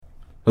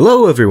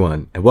Hello,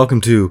 everyone, and welcome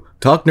to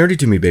Talk Nerdy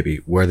to Me, Baby,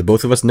 where the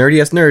both of us nerdy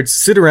ass nerds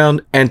sit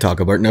around and talk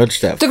about nerd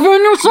stuff. Talk about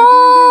your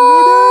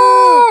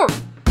soul!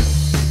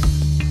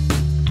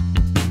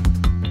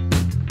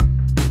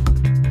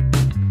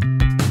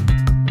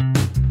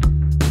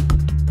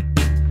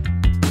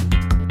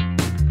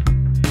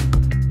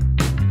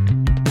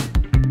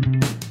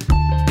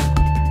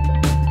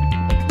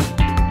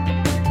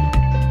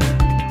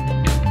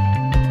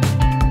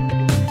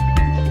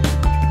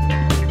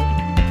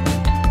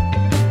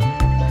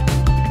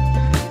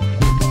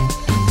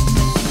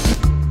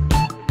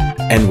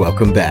 And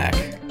welcome back.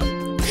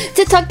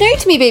 To Talk Nerdy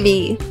to Me,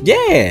 Baby.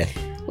 Yeah!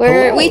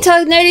 Where Hello. we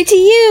talk nerdy to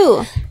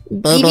you.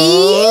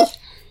 Baby.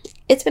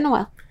 It's been a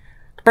while.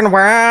 Been a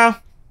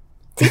while.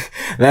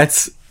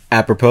 That's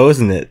apropos,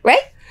 isn't it? Right?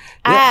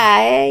 Yeah.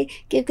 I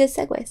give good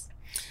segues.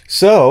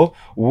 So,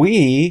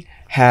 we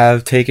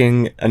have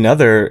taken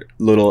another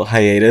little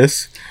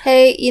hiatus.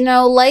 Hey,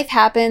 life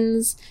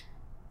happens.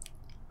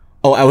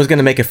 Oh, I was going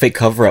to make a fake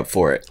cover-up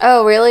for it.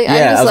 Oh, really?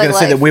 Yeah, I was going to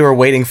say that we were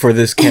waiting for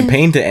this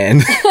campaign to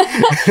end.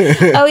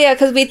 Oh, yeah,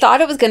 because we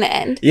thought it was going to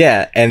end.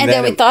 Yeah, And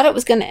then we thought it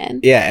was going to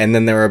end. Yeah, and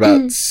then there were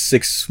about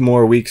 6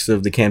 more weeks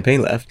of the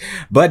campaign left.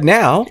 But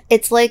now...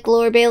 It's like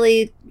Laura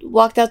Bailey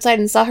walked outside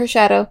and saw her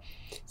shadow.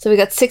 So we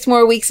got 6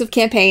 more weeks of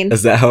campaign.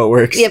 Is that how it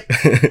works? Yep.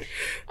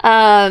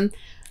 I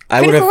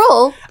would have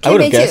Role,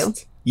 campaign 2.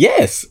 guessed.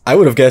 Yes, I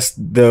would have guessed,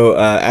 though,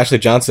 Ashley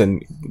Johnson,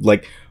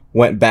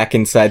 went back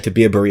inside to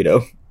be a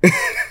burrito.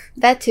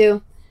 That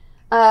too.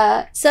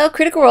 So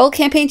Critical Role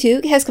Campaign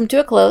 2 has come to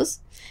a close.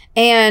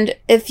 And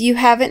if you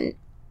haven't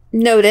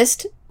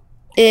noticed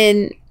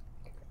in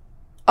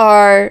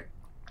our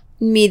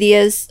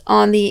medias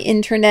on the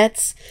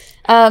internets,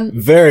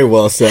 Very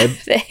well said.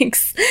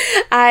 thanks.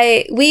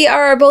 We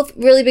are both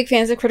really big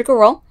fans of Critical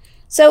Role.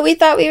 So we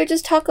thought we would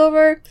just talk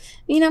over,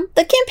 the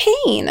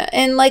campaign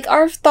and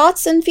our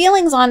thoughts and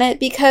feelings on it,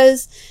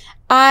 because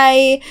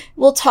I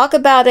will talk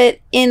about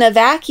it in a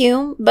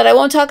vacuum, but I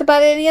won't talk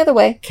about it any other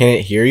way.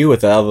 Can't hear you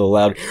without the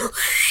loud...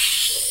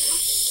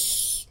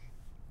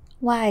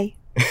 Why?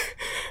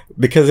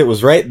 Because it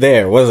was right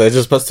there. Was I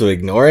just supposed to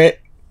ignore it?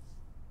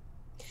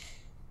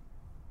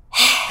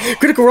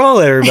 Critical Role,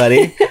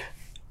 everybody!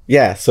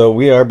 Yeah, so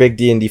we are big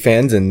D&D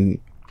fans,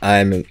 and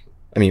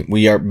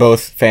we are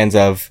both fans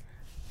of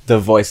the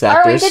voice All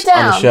right, actors get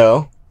on the down.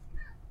 show.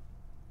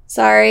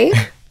 Sorry.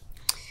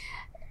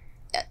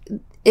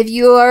 If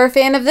you are a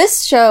fan of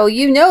this show,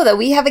 you know that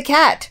we have a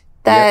cat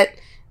that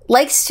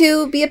likes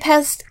to be a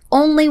pest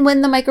only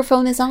when the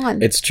microphone is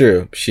on. It's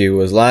true. She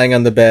was lying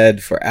on the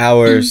bed for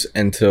hours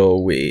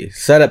until we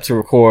set up to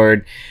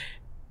record,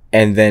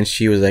 and then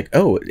she was like,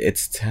 oh,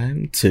 it's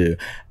time to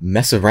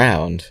mess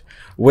around,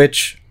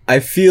 which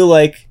I feel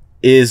like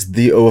is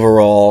the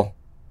overall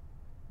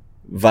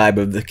vibe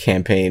of the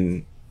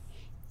campaign,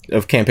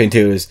 of Campaign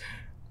 2, is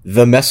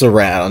the mess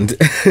around.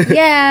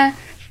 Yeah,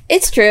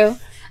 it's true.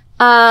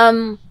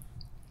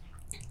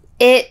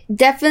 It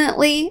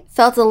definitely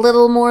felt a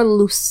little more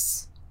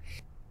loose.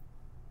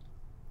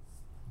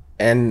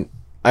 And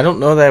I don't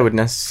know that I would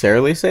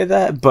necessarily say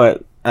that,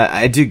 but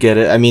I do get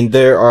it. I mean,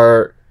 there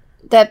are...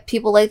 That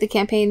people like the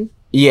campaign.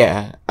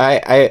 Yeah,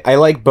 I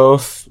like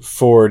both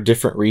for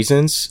different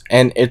reasons,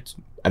 and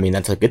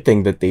that's a good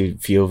thing that they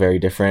feel very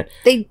different.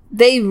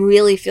 They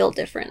really feel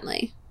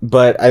differently.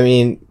 But,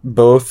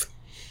 both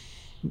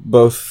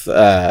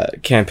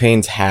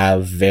campaigns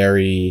have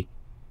very...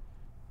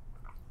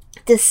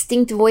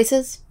 Distinct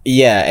voices.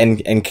 Yeah,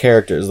 and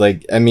characters. I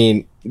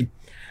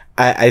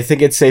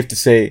think it's safe to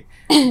say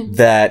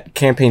that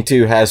Campaign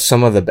 2 has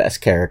some of the best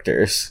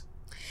characters.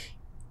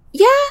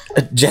 Yeah.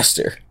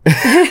 Jester.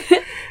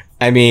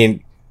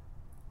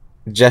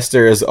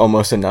 Jester is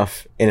almost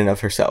enough in and of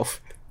herself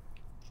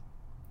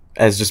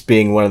as just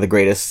being one of the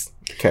greatest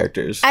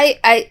characters.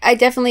 I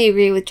definitely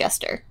agree with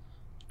Jester.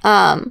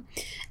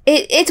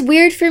 It's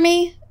weird for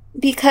me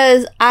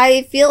because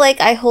I feel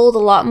like I hold a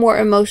lot more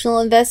emotional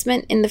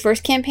investment in the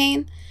first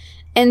campaign.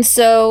 And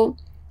so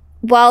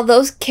while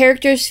those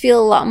characters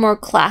feel a lot more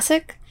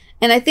classic,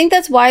 and I think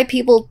that's why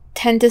people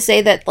tend to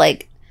say that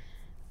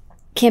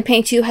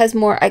Campaign 2 has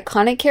more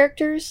iconic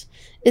characters,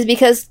 is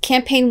because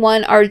Campaign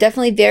 1 are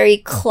definitely very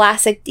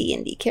classic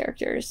D&D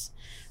characters.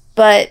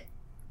 But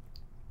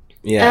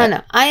yeah. I don't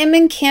know. I am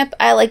in camp.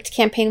 I liked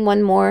Campaign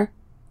 1 more.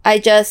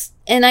 I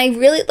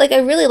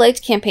really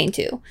liked Campaign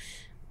 2.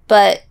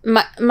 But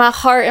my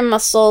heart and my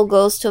soul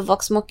goes to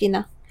Vox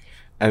Machina.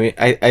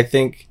 I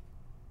think...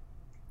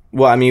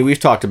 Well, we've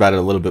talked about it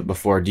a little bit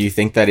before. Do you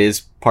think that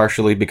is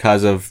partially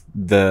because of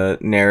the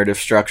narrative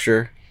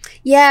structure?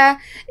 Yeah.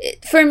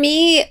 For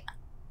me,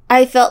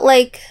 I felt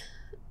like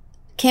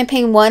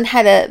Campaign 1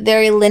 had a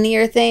very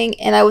linear thing,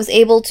 and I was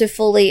able to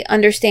fully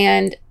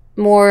understand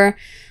more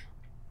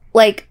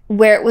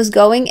where it was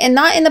going, and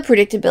not in the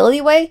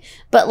predictability way,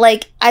 but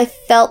I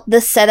felt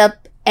the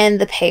setup and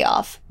the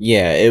payoff.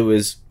 Yeah, it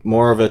was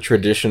more of a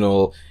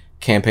traditional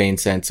campaign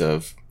sense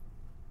of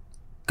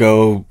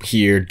go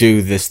here,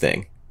 do this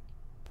thing.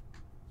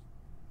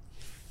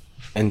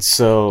 And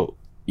so,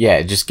 yeah,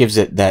 it just gives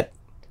it that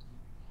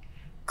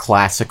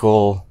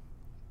classical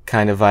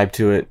kind of vibe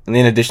to it. And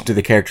in addition to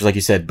the characters, like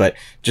you said, but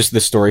just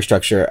the story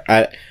structure.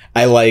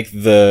 I like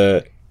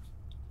in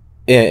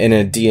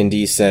a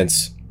D&D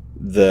sense,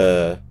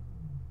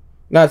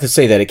 not to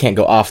say that it can't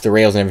go off the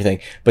rails and everything,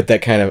 but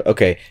that kind of,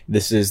 okay,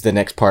 this is the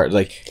next part.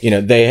 Like, you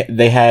know,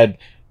 they had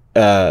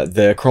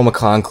the Chroma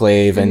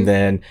Conclave, and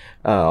then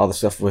all the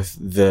stuff with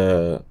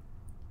the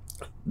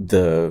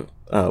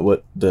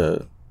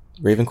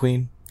Raven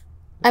Queen.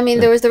 I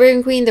mean, there was the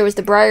Raven Queen, there was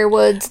the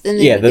Briarwoods, then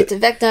you get to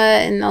Vecna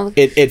and all.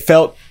 It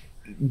felt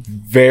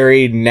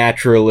very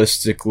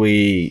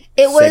naturalistically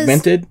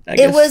segmented. I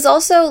guess. It was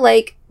also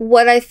like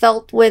what I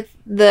felt with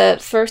the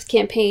first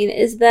campaign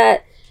is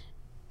that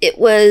it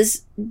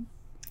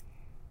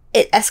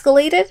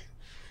escalated,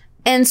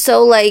 and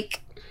so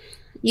like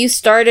you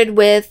started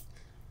with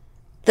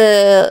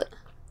the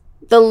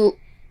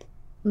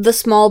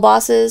small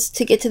bosses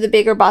to get to the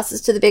bigger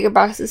bosses, to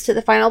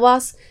the final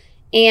boss,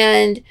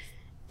 and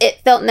it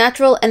felt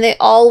natural, and they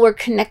all were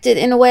connected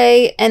in a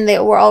way, and they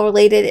were all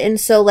related, and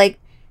so like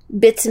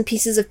bits and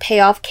pieces of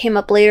payoff came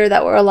up later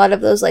that were a lot of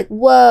those like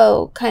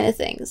whoa kind of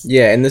things.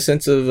 Yeah, in the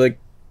sense of like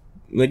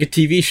a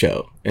TV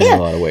show in a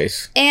lot of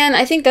ways. And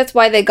I think that's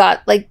why they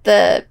got like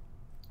the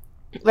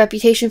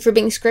reputation for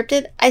being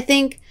scripted. I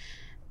think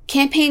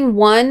campaign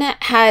 1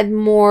 had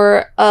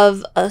more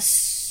of a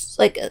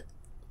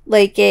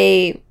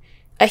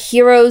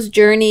hero's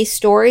journey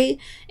story,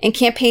 and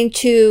campaign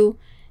 2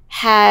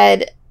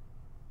 had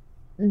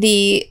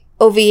the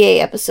OVA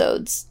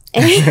episodes.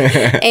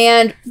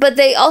 But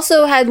they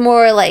also had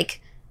more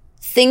like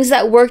things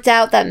that worked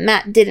out that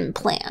Matt didn't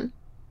plan.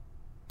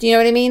 Do you know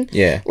what I mean?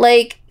 Yeah.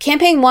 Like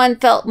campaign 1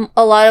 felt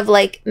a lot of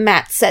like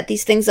Matt set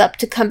these things up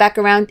to come back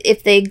around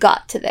if they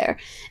got to there.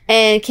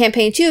 And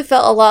campaign 2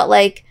 felt a lot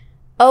like,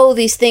 oh,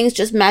 these things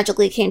just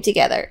magically came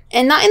together.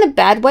 And not in a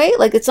bad way.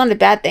 Like, it's not a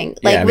bad thing.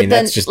 Like, yeah, I mean,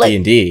 that's just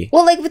D&D.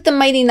 Well, like with the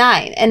Mighty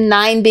Nine, and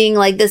 9 being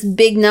like this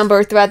big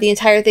number throughout the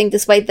entire thing,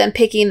 despite them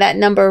picking that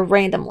number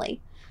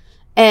randomly.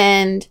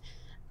 And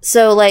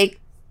so, like,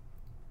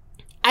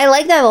 I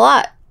like that a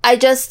lot. I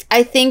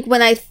think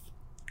when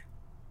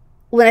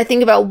I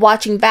think about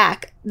watching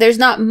back, there's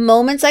not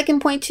moments I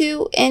can point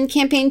to in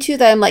campaign 2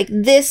 that I'm like,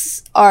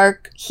 this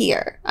arc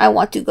here, I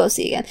want to go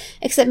see again.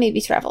 Except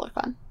maybe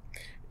TravelerCon.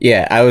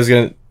 Yeah, I was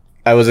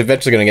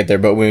eventually gonna get there,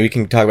 but we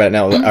can talk about it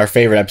now. Our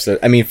favorite episode.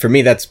 I mean, for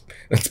me, that's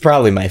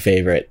probably my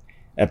favorite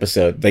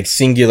episode. Like,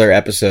 singular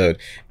episode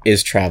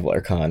is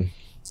TravelerCon.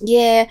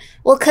 Yeah,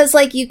 well, because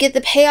like you get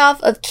the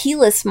payoff of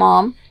Keyless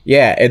Mom.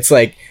 Yeah, it's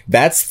like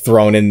that's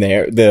thrown in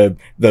there. The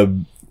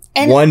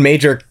one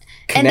major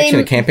connection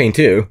to campaign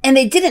 2, and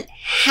they didn't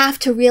have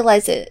to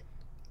realize it.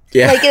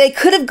 Yeah, like they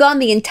could have gone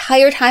the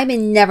entire time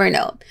and never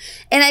known.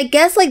 And I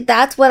guess like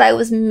that's what I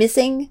was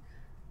missing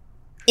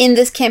in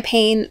this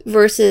campaign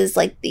versus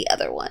like the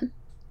other one.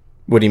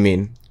 What do you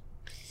mean?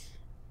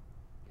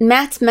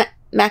 Matt's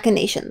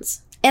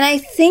machinations. And I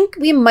think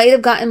we might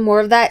have gotten more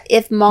of that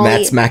if Molly...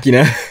 Matt's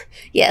machina?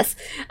 Yes.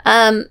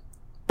 But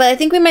I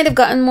think we might have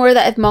gotten more of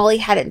that if Molly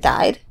hadn't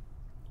died.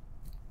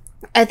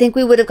 I think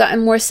we would have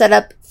gotten more set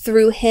up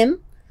through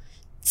him,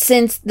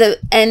 since the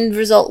end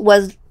result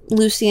was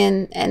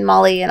Lucien and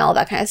Molly and all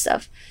that kind of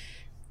stuff.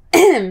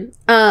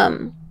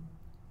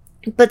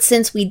 But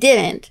since we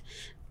didn't,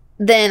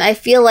 then I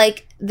feel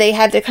like they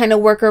had to kind of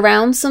work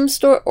around some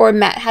story, or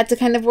Matt had to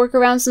kind of work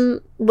around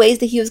some ways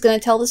that he was going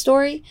to tell the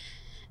story.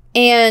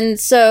 And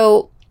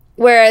so,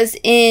 whereas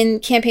in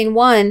campaign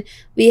 1,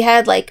 we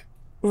had like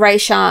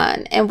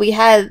Raishan, and we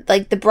had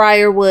like the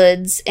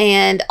Briarwoods,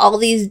 and all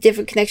these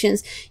different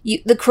connections.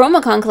 The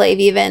Chroma Conclave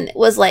even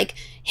was like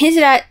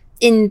hinted at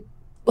in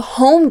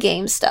home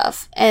game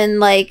stuff, and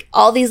like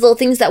all these little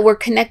things that were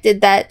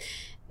connected that,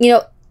 you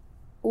know,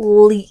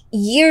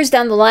 years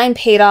down the line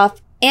paid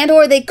off, and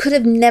or they could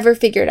have never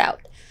figured out.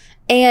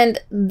 And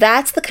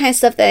that's the kind of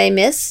stuff that I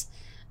miss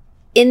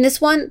in this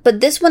one.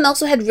 But this one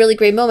also had really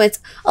great moments,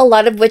 a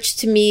lot of which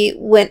to me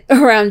went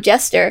around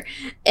Jester.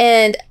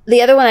 And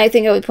the other one I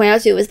think I would point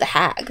out to was the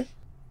Hag.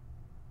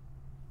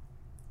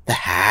 The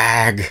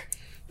Hag.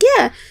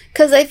 Yeah,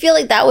 because I feel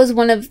like that was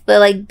one of the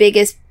like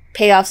biggest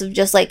payoffs of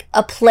just like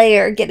a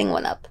player getting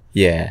one up.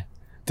 Yeah,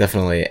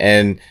 definitely.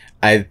 And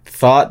I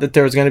thought that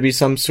there was going to be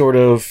some sort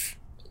of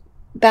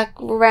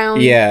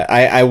background. Yeah,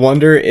 I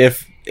wonder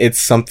if it's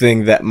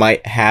something that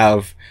might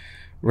have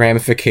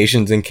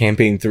ramifications in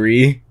campaign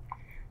 3.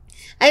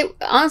 I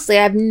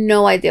have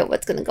no idea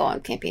what's going to go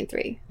on campaign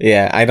 3.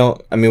 Yeah,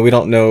 we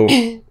don't know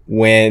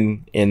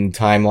when in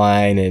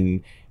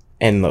timeline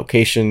and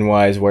location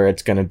wise where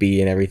it's going to be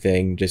and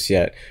everything just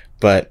yet.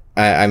 But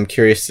I'm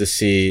curious to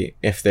see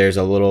if there's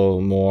a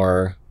little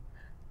more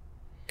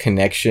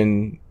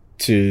connection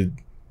to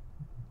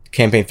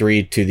campaign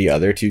 3 to the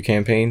other 2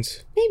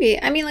 campaigns.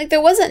 Maybe. I mean, like,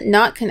 there wasn't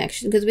not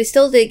connection, because we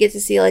still did get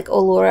to see, like,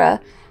 Allura.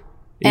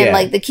 And,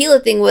 like, the Keela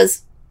thing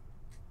was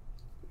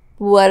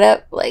what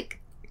up, like,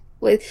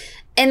 with...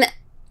 And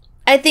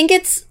I think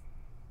it's...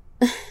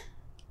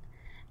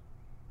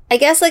 I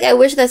guess, like, I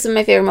wish that some of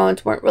my favorite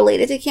moments weren't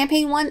related to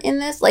campaign 1 in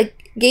this.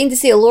 Like, getting to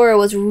see Allura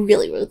was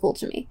really, really cool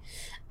to me.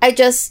 I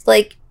just,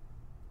 like,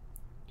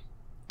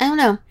 I don't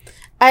know.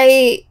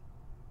 I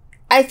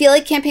feel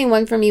like campaign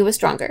 1 for me was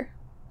stronger,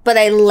 but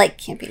I like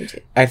campaign 2.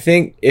 I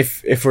think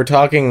if we're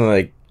talking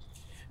like,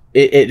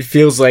 it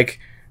feels like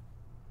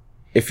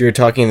if you're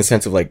talking in the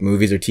sense of like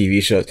movies or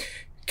TV shows,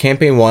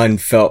 campaign 1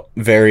 felt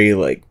very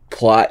like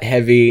plot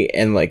heavy,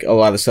 and like a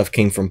lot of stuff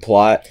came from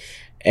plot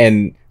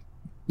and,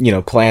 you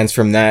know, plans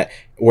from that.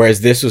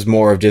 Whereas this was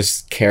more of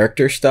just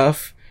character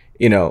stuff.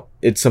 You know,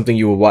 it's something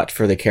you will watch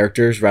for the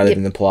characters rather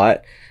than the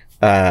plot.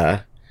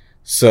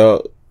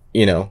 So,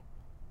 you know,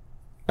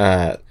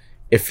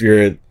 if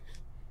you're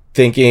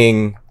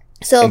thinking...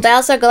 So,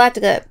 Battlestar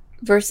Galactica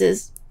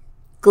versus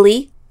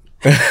Glee?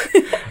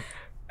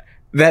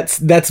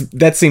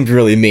 That seemed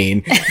really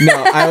mean.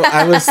 No,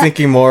 I was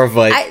thinking more of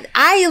like...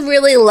 I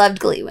really loved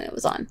Glee when it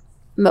was on,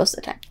 most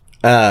of the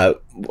time.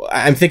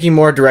 I'm thinking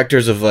more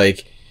directors of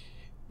like,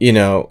 you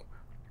know,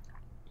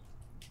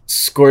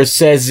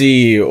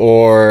 Scorsese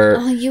or...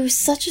 Oh, you were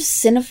such a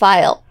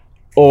cinephile.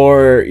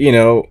 Or, you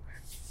know,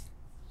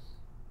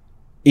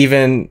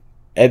 even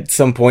at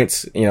some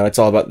points, you know, it's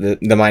all about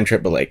the mind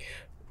trip, but like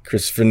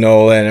Christopher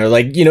Nolan, or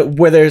like, you know,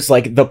 where there's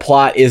like the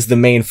plot is the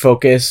main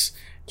focus.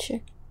 Sure.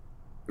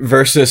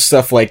 Versus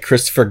stuff like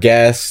Christopher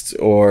Guest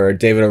or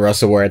David O.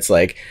 Russell, where it's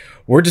like,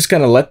 we're just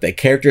going to let the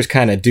characters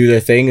kind of do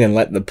their thing and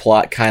let the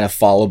plot kind of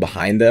follow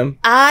behind them.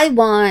 I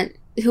want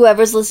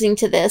whoever's listening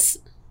to this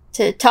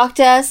to talk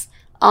to us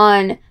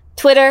on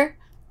Twitter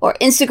or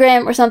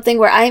Instagram or something,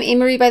 where I'm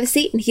Amory by the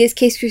Seat and he is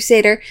Case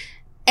Crusader,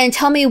 and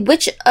tell me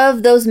which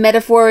of those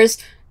metaphors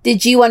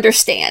did you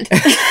understand?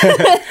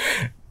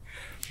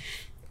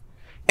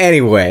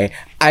 Anyway,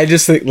 I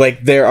just think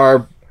like there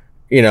are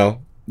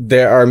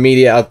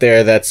media out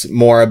there that's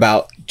more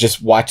about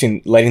just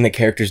letting the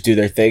characters do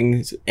their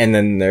things, and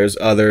then there's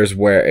others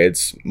where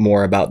it's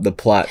more about the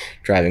plot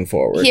driving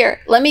forward.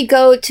 Here, let me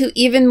go to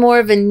even more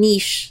of a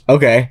niche.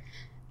 Okay.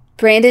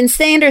 Brandon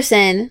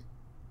Sanderson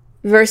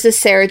versus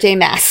Sarah J.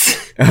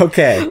 Maas.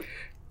 Okay.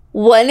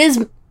 One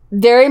is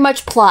very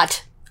much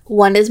plot.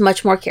 One is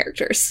much more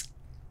characters.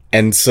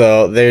 And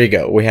so there you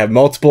go. We have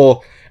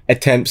multiple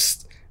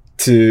attempts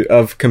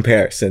of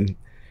comparison.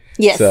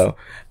 Yes. So,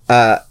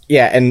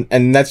 yeah,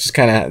 and that's just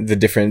kind of the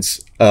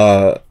difference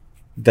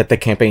that the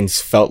campaigns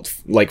felt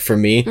like for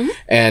me. Mm-hmm.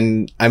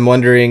 And I'm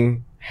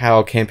wondering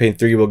how campaign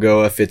 3 will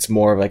go, if it's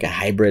more of like a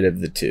hybrid of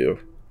the two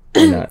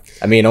or not.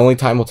 I mean, only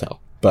time will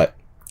tell, but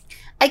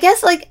I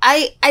guess, like,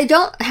 I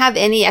don't have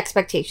any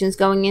expectations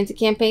going into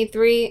campaign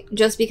 3,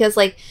 just because,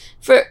 like,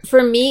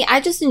 for me,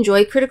 I just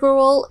enjoy Critical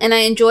Role, and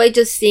I enjoy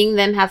just seeing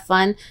them have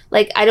fun.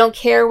 Like, I don't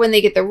care when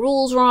they get the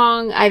rules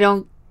wrong. I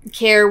don't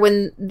care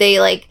when they,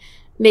 like,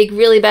 make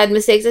really bad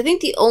mistakes. I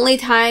think the only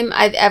time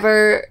I've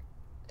ever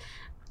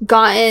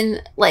gotten,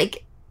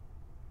 like,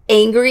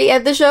 angry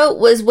at the show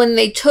was when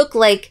they took,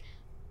 like,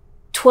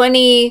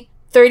 20,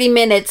 30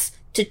 minutes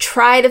to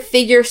try to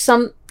figure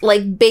some,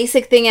 like,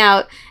 basic thing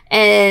out,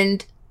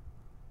 and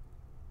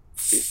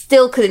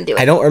still couldn't do it.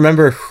 I don't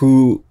remember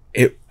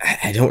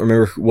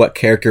what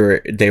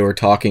character they were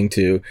talking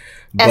to.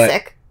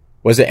 Essek.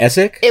 Was it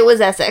Essek? It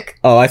was Essek.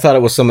 Oh, I thought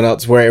it was someone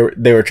else, where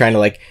they were trying to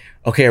like,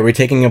 okay, are we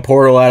taking a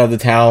portal out of the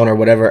town or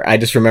whatever? I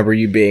just remember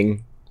you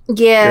being...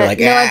 Yeah, like,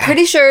 no, I'm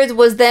pretty sure it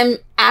was them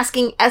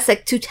asking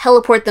Essek to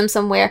teleport them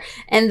somewhere,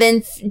 and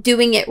then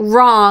doing it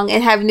wrong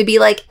and having to be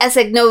like,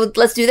 Essek, no,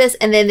 let's do this,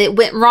 and then it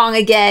went wrong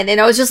again, and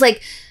I was just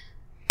like,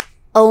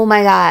 oh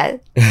my god.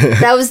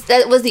 that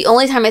was the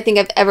only time I think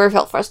I've ever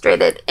felt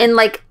frustrated in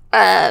like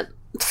a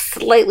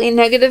slightly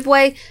negative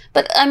way.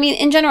 But I mean,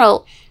 in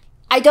general,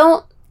 I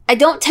don't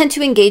tend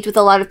to engage with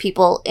a lot of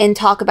people and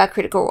talk about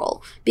Critical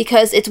Role,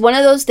 because it's one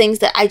of those things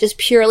that I just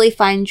purely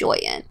find joy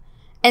in.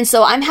 And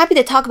so I'm happy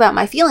to talk about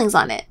my feelings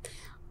on it,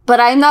 but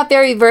I'm not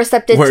very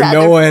receptive to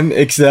no one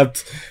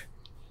except,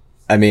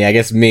 I mean, I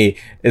guess me,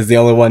 is the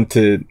only one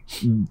to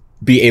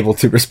be able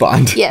to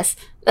respond. Yes.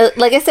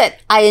 Like I said,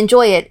 I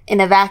enjoy it in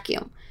a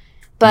vacuum.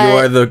 But you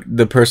are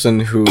the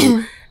person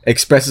who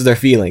expresses their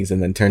feelings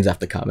and then turns off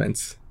the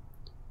comments.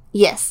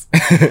 Yes.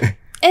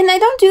 And I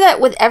don't do that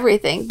with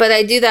everything, but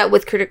I do that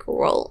with Critical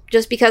Role,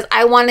 just because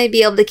I want to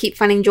be able to keep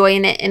finding joy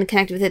in it and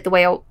connect with it the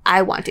way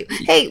I want to.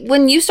 Hey,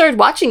 when you started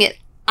watching it,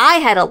 I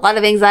had a lot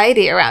of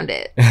anxiety around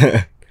it.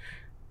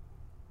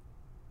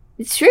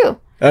 It's true.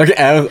 Okay,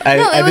 I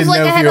didn't know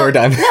if you were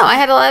done. No, I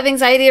had a lot of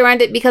anxiety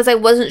around it because I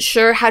wasn't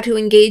sure how to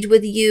engage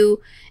with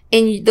you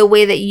in the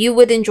way that you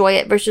would enjoy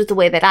it versus the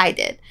way that I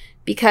did,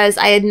 because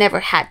I had never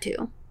had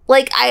to.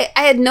 Like, I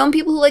had known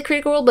people who like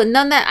Critical Role, but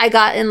none that I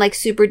got in, like,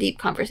 super deep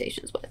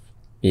conversations with.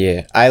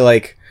 Yeah, I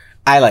like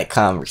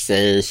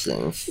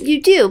conversations.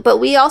 You do, but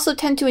we also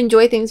tend to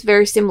enjoy things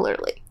very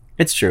similarly.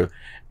 It's true.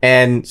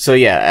 And so,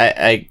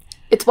 yeah,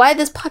 it's why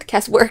this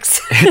podcast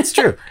works. It's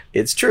true.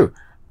 It's true.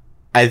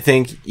 I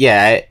think,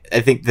 yeah,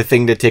 I think the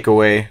thing to take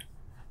away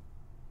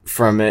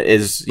from it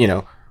is, you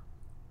know,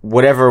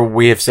 whatever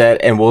we have said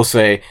and we'll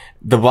say,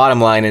 the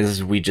bottom line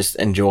is we just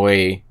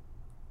enjoy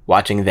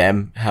watching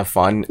them have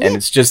fun. Yeah. And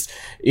it's just,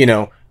 you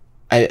know,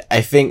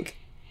 I think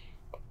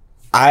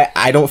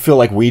I don't feel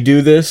like we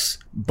do this,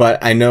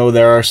 but I know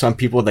there are some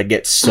people that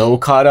get so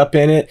caught up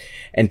in it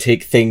and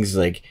take things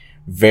like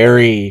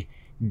very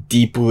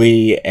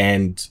deeply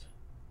and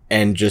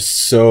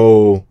just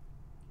so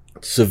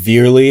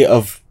severely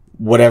of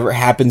whatever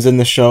happens in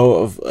the show,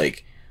 of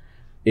like,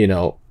 you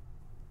know,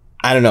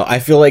 I don't know. I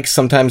feel like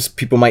sometimes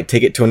people might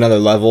take it to another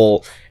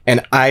level,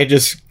 and I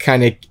just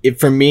kind of,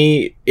 for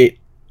me, it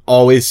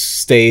always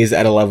stays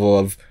at a level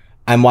of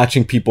I'm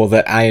watching people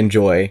that I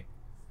enjoy.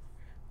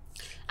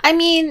 I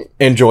mean,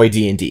 enjoy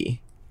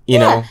D&D, you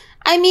know?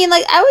 I mean,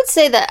 like, I would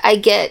say that I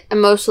get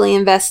emotionally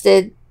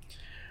invested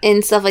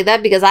in stuff like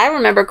that because I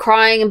remember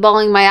crying and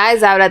bawling my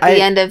eyes out at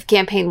the end of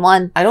campaign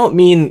 1. I don't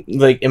mean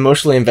like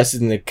emotionally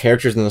invested in the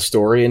characters and the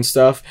story and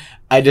stuff.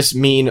 I just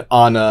mean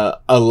on a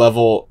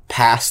level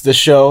past the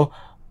show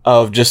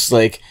of just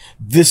like,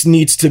 this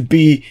needs to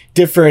be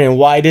different and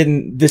why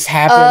didn't this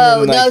happen?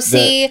 Oh, and, like, no,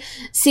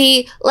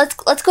 see,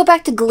 let's go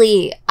back to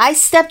Glee. I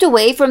stepped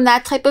away from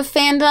that type of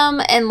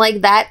fandom and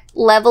like that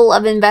level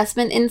of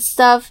investment in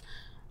stuff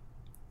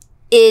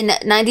in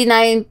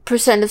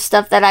 99% of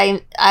stuff that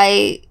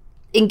I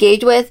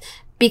engage with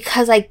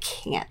because I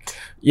can't.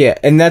 Yeah,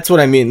 and that's what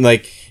I mean,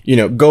 like, you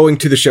know, going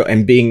to the show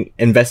and being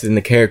invested in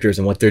the characters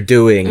and what they're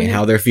doing and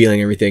how they're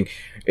feeling, everything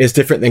is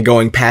different than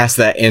going past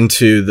that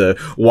into the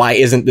why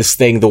isn't this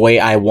thing the way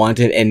I want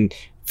it and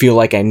feel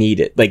like I need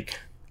it. Like,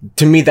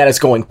 to me, that is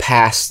going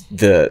past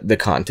the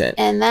content.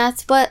 And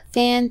that's what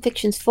fan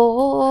fiction's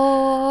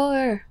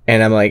for.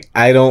 And I'm like,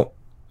 I don't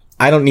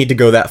need to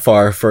go that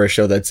far for a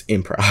show that's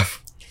improv.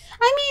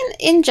 I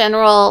mean, in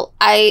general,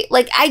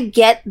 I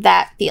get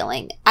that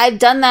feeling. I've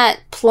done that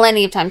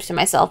plenty of times to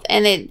myself,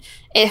 and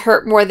it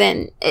hurt more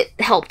than it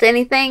helped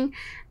anything.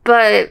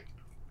 But,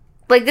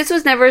 like, this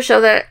was never a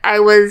show that I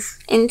was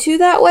into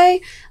that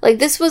way.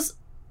 Like,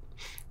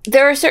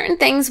 there are certain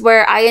things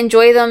where I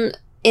enjoy them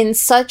in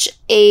such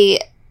a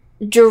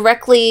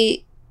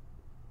directly,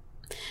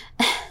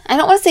 I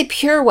don't want to say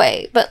pure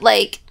way, but,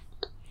 like,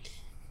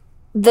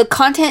 the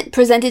content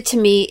presented to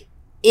me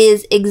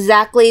is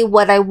exactly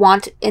what I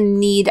want and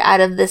need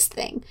out of this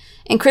thing.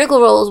 And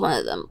Critical Role is one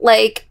of them.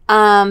 Like,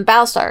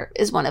 Battlestar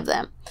is one of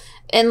them.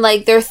 And,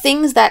 like, there are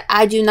things that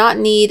I do not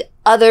need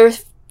other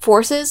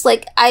forces.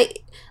 I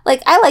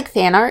like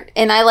fan art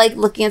and I like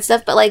looking at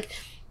stuff, but, like,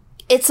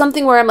 it's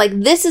something where I'm like,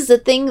 this is the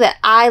thing that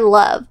I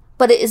love,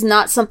 but it is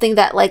not something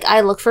that, like,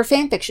 I look for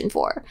fan fiction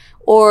for.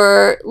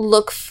 Or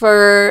look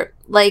for,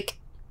 like,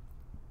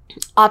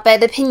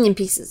 op-ed opinion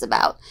pieces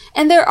about.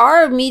 And there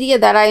are media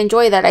that I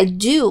enjoy that I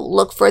do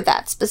look for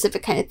that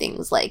specific kind of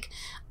things. Like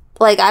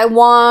I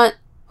want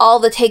all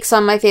the takes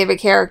on my favorite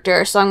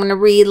character, so I'm going to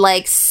read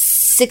like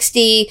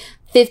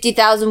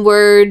 50,000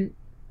 word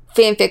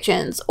fan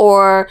fictions,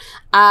 or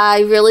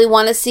I really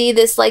want to see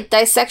this like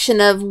dissection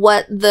of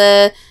what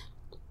the,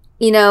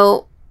 you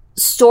know,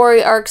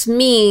 story arcs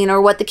mean,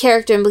 or what the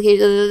character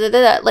implications.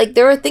 Like,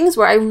 there are things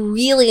where I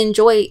really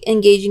enjoy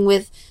engaging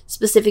with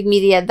specific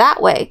media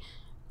that way.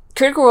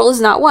 Critical Role is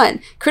not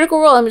one. Critical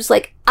Role, I'm just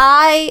like,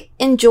 I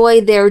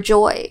enjoy their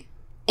joy.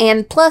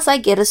 And plus, I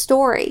get a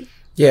story.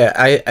 Yeah,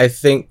 I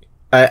think,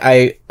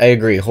 I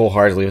agree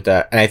wholeheartedly with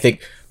that. And I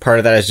think part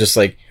of that is just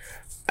like,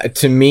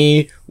 to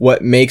me,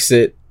 what makes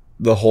it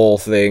the whole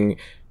thing,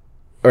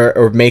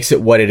 or makes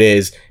it what it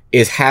is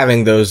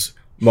having those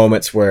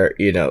moments where,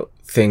 you know,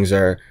 things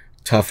are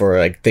tough or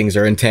like things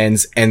are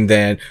intense, and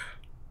then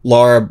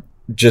Laura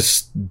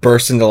just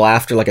bursts into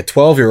laughter like a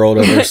 12-year-old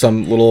over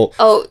some little...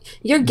 Oh,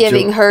 you're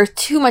giving her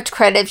too much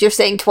credit if you're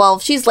saying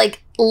 12. She's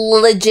like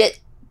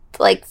legit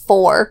like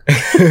 4.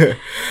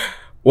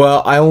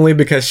 Well, only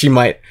because a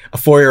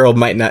 4-year-old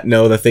might not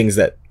know the things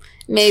that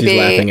maybe she's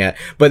laughing at.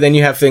 But then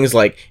you have things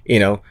like, you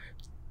know,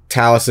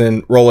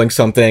 Taliesin rolling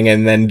something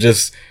and then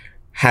just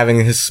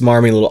having his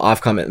smarmy little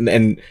off comment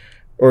and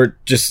or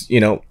just,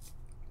 you know,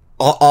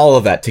 all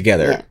of that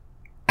together. Yeah.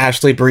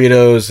 Ashley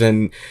burritos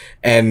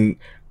and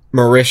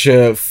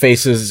Marisha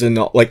faces and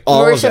like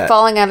all Marisha of that.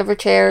 Falling out of her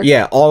chair.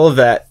 Yeah, all of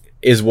that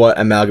is what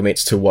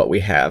amalgamates to what we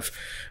have.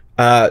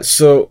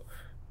 So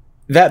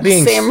that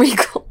being Sam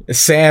Riegel.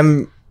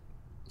 Sam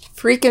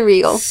freaking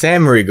Riegel.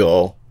 Sam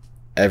Riegel,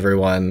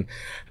 everyone.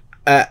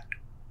 And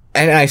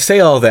I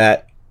say all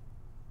that,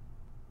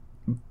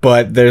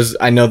 but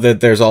I know that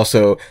there's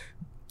also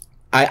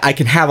I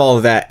can have all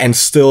of that and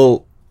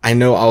still I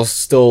know I'll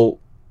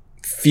still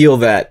feel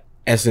that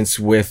essence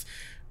with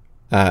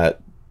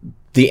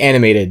the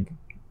animated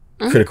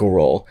Critical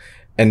Role.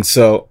 And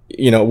so,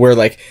 you know, we're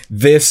like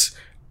this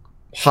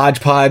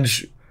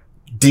hodgepodge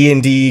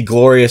D&D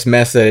glorious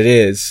mess that it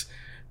is,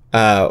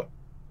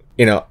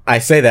 you know, I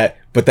say that,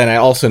 but then I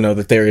also know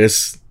that there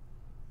is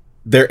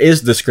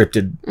the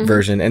scripted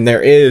version, and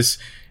there is,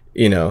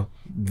 you know,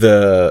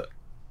 the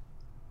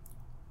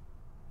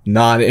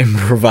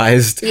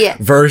non-improvised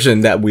version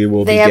that we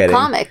will be getting. They have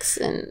comics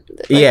and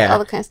like, all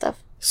the kind of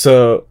stuff.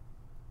 So,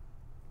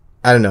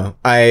 I don't know.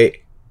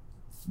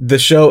 The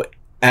show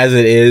as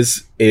it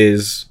is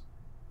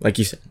like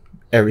you said,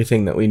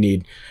 everything that we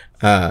need.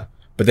 But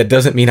that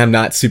doesn't mean I'm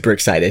not super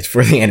excited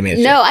for the animated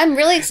show. No, I'm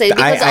really excited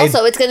because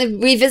also it's going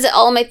to revisit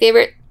all my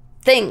favorite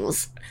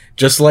things.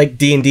 just like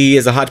D&D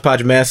is a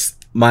hodgepodge mess,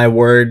 my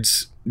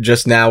words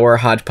just now were a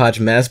hodgepodge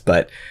mess,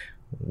 but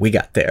we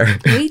got there.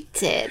 We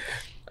did.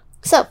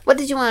 So, what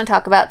did you want to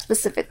talk about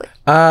specifically?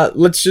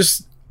 Let's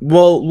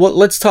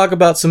talk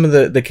about some of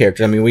the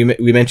characters. I mean,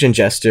 we mentioned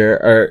Jester.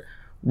 Or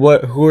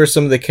who are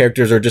some of the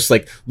characters, or just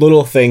like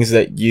little things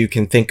that you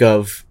can think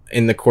of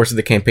in the course of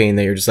the campaign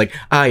that you're just like,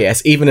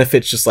 yes, even if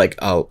it's just like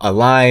a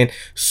line,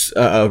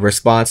 a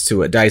response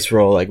to a dice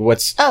roll, like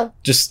let's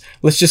just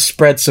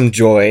spread some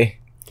joy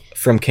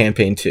from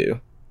campaign 2.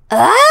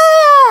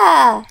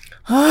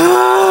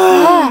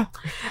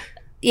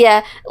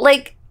 Yeah,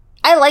 like,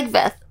 I like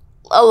Veth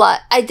a lot.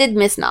 I did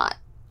miss Not.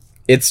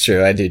 It's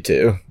true, I do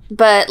too.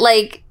 But,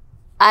 like,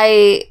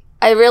 I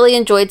really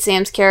enjoyed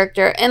Sam's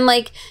character. And,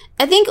 like,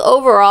 I think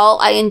overall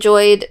I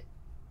enjoyed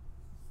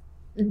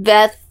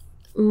Veth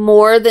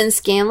more than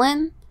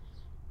Scanlan.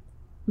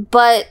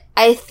 But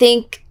I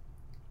think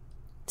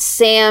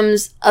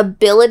Sam's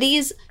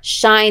abilities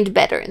shined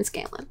better in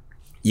Scanlan.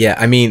 Yeah,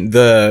 I mean,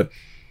 the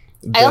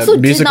I also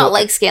did not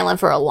like Scanlan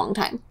for a long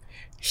time.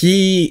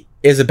 He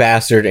is a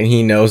bastard and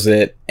he knows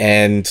it,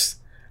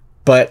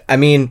 but I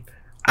mean,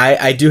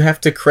 I do have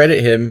to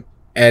credit him,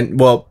 and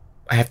well,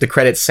 I have to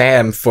credit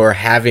Sam for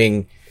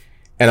having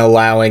and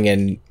allowing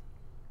and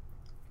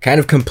kind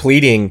of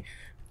completing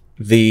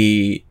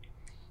the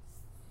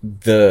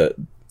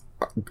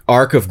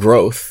arc of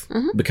growth,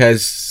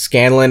 because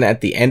Scanlan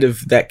at the end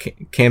of that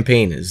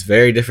campaign is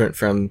very different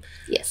from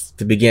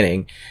the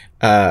beginning.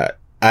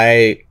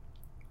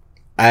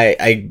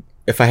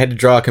 If I had to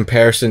draw a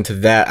comparison to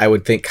that, I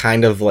would think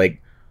kind of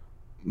like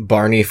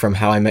Barney from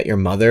How I Met Your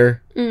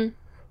Mother,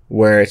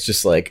 where it's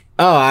just like,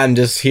 oh, I'm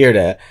just here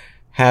to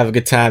have a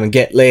good time and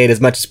get laid as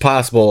much as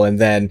possible, and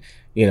then,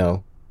 you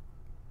know,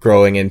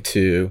 growing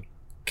into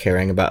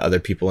caring about other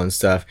people and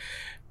stuff.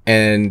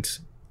 And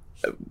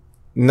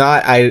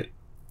Not, I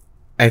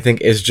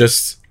think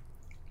is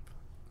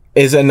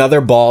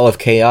another ball of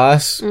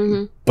chaos,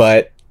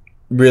 but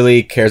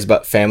really cares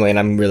about family, and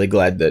I'm really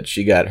glad that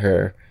she got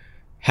her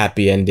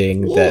happy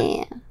ending.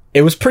 That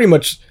it was pretty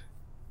much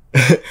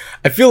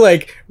I feel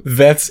like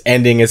Veth's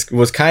ending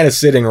was kind of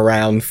sitting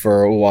around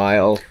for a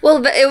while.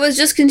 Well, it was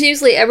just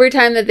continuously, every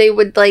time that they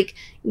would like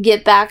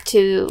get back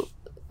to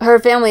her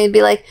family, it'd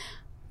be like,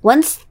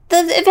 once the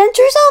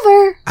adventure's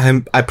over,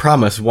 I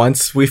promise,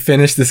 once we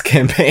finish this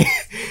campaign,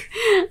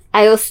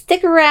 I will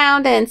stick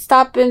around and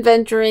stop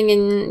adventuring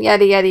and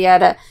yada yada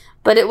yada.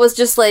 But it was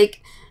just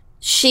like,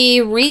 she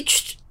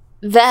reached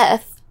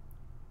Veth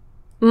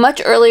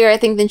much earlier, I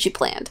think, than she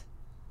planned.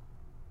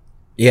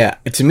 Yeah,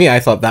 to me, I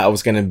thought that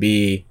was going to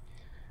be...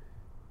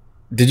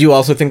 Did you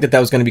also think that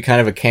was going to be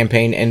kind of a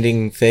campaign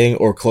ending thing,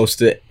 or close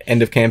to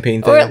end of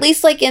campaign thing? Or at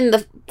least, like, in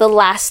the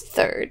last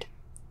third.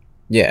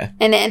 Yeah.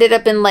 And it ended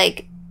up in,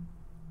 like,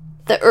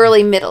 the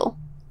early middle.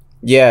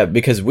 Yeah,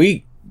 because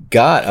we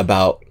got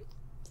about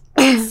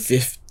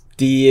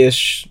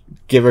 50-ish,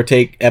 give or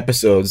take,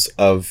 episodes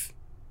of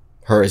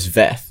her as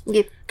Veth.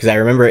 Yep. Because I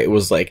remember it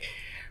was, like,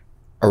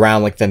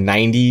 around like the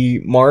 90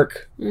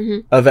 mark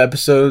of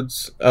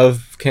episodes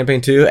of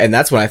campaign 2, and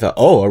that's when I thought,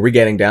 oh, are we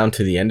getting down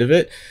to the end of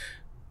it?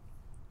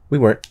 We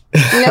weren't.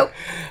 Nope.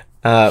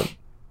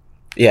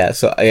 Yeah,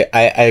 so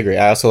I agree.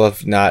 I also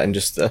love Not, and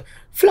just the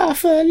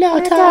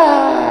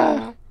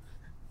Fluffalata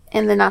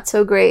and the not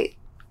so great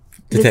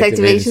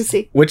Detective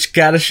Agency, which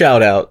got a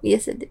shout out.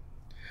 Yes, it did.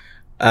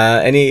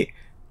 Any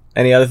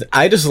other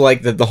I just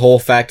like that the whole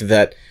fact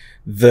that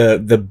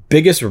the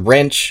biggest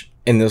wrench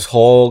in this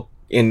whole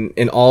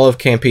in all of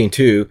campaign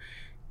 2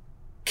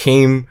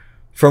 came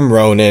from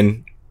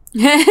Ronan,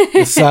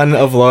 the son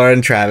of Laura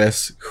and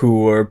Travis,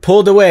 who were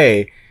pulled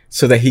away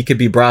so that he could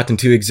be brought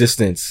into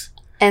existence,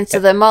 and so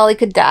that Molly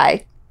could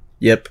die.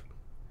 Yep.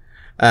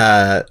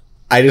 For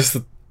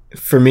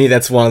me,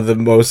 that's one of the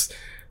most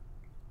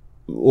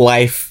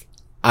life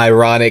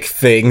ironic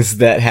things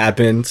that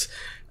happened.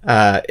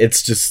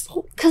 It's just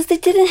because they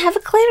didn't have a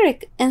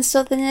cleric, and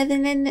so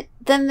then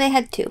they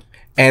had to.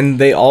 And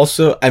they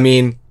also,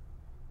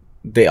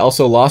 they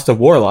also lost a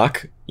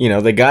warlock. You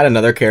know, they got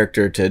another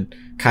character to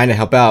kind of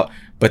help out,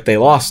 but they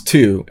lost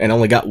 2 and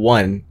only got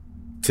 1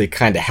 to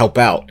kind of help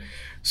out.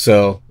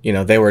 So, you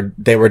know, they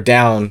were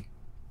down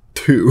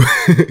 2.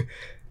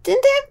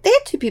 Didn't they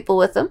had 2 people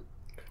with them?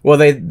 Well,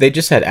 they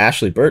just had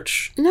Ashley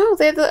Birch. No,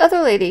 they had the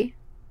other lady.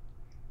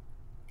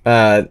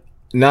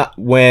 Not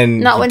when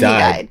he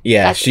died.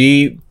 Yeah, gotcha.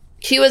 She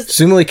was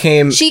Sumali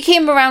came. She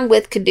came around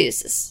with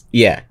Caduceus.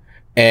 Yeah.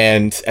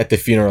 And at the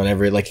funeral and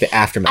the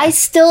aftermath. I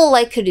still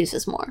like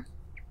Caduceus more.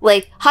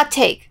 Like, hot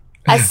take.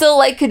 I still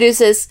like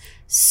Caduceus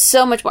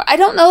so much more. I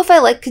don't know if I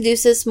like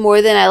Caduceus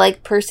more than I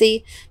like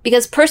Percy,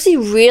 because Percy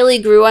really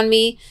grew on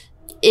me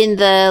in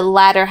the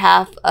latter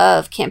half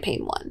of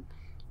campaign 1.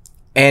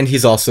 And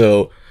he's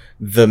also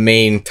the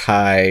main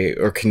tie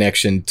or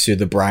connection to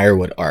the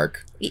Briarwood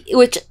arc,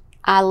 which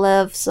I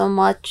love so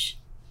much.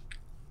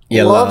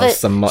 Yeah, love it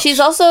so much. He's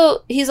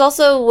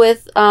also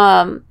with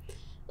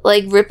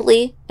like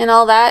Ripley and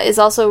all that is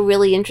also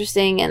really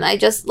interesting, and I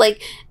just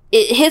like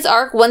his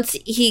arc once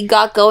he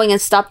got going and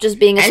stopped just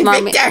being a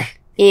smart man.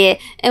 Yeah,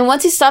 and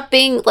once he stopped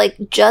being like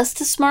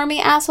just a smarmy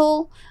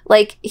asshole,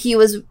 like he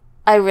was.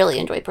 I really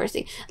enjoyed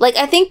Percy. Like,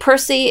 I think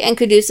Percy and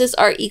Caduceus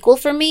are equal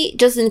for me,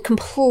 just in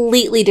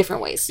completely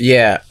different ways.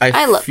 Yeah,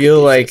 I love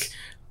feel Caduceus.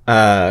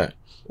 like,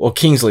 well,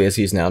 Kingsley, as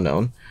he's now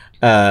known,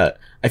 I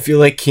feel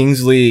like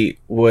Kingsley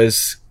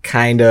was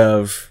kind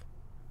of,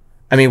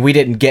 I mean, we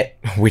didn't get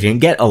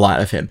a lot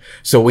of him,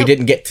 so we Nope.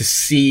 didn't get to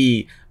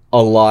see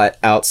a lot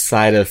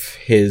outside of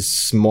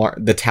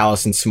the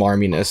Taliesin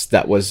smarminess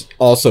that was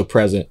also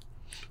present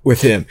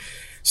with him.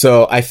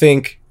 So I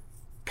think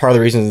part of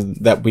the reason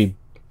that we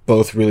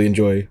both really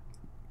enjoy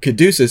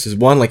Caduceus is,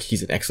 one, like,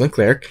 he's an excellent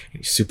cleric,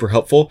 he's super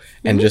helpful,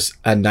 and just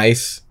a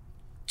nice,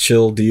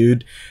 chill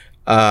dude.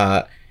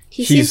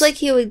 He seems like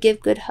he would give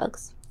good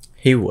hugs.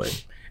 He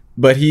would,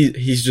 but he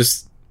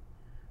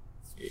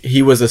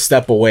was a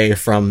step away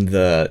from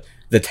the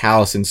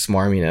Taliesin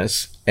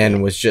smarminess,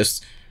 and was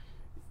just,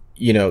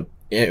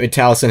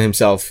 Taliesin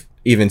himself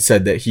even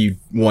said that he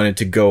wanted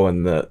to go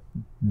in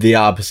the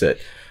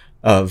opposite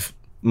of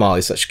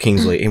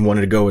Molly/Kingsley and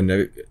wanted to go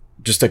in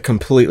just a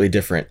completely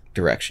different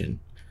direction.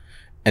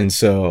 And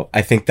so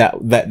I think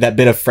that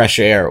bit of fresh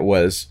air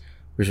was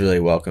really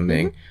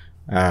welcoming.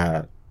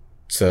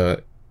 So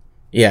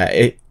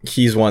yeah,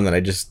 he's one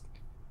that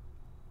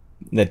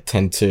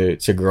tend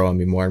to grow on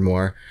me more and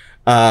more.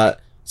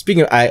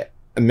 Speaking of, I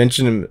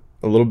mentioned him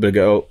a little bit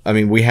ago. I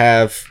mean, we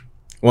have,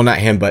 well, not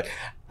him, but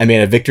I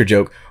made a Victor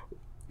joke.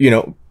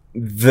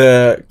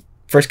 The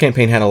first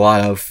campaign had a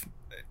lot of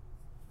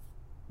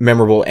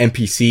memorable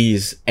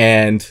NPCs,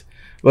 and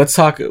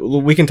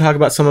we can talk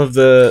about some of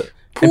the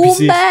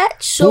NPCs.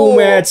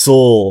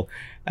 Pumatsul.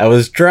 I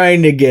was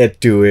trying to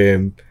get to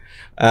him.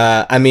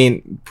 I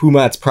mean,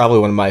 Pumat's probably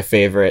one of my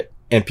favorite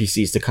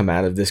NPCs to come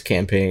out of this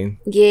campaign.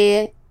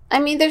 Yeah. I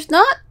mean, there's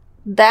not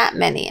that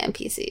many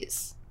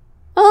NPCs.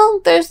 Well,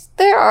 there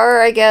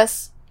are, I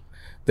guess.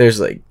 There's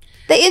like...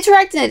 They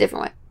interact in a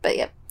different way, but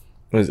yeah.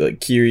 What is it,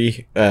 like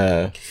Kiri?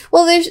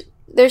 Well, there's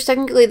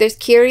technically, there's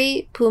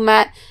Kiri,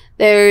 Pumat,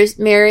 there's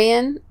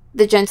Marion,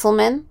 the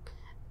gentleman,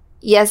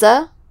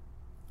 Yeza,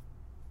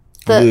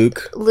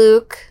 Luke,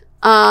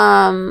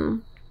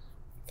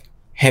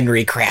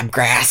 Henry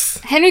Crabgrass.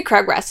 Henry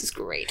Crabgrass is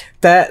great.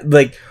 That,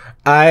 like,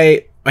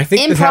 I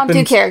think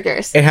impromptu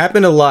characters. It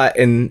happened a lot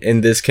in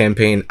this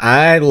campaign.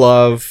 I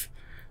love,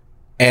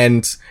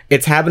 and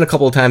it's happened a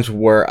couple of times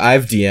where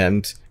I've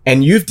DM'd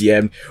and you've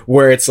DM'd,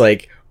 where it's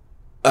like,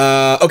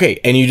 okay,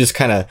 and you just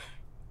kind of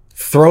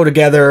throw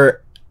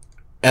together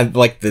and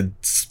like the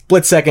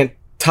split second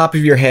top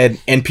of your head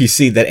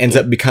NPC that ends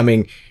up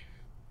becoming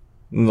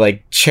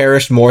like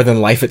cherished more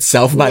than life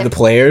itself by the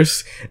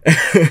players.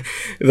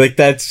 Like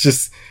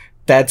that's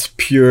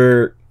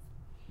pure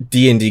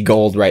D&D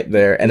gold right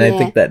there. And I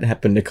think that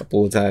happened a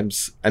couple of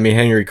times. I mean,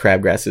 Henry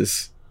Crabgrass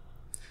is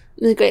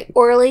great.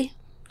 Orly.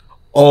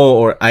 Oh,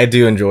 or I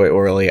do enjoy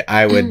Orly.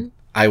 I would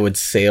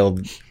sail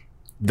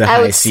the high seas.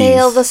 I would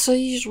sail the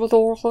seas with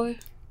Orly.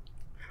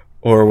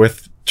 Or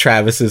with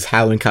Travis's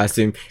Howling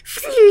costume.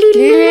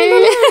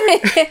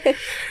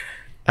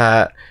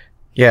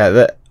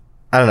 Yeah,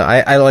 I don't know.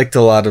 I liked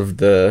a lot of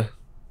the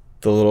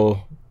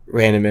little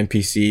random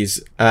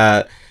NPCs.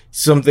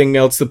 Something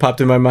else that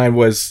popped in my mind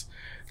was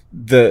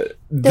the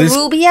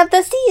Ruby of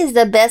the Sea is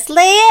the best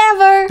lay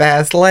ever.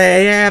 Best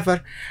lay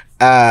ever.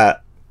 How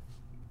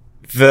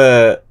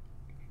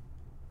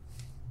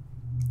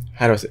do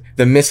I say?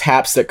 The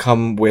mishaps that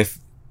come with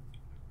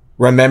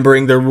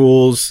remembering the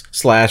rules /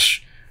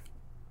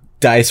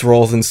 dice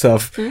rolls and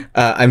stuff. Mm-hmm.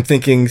 I'm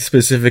thinking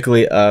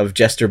specifically of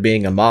Jester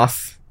being a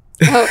moth.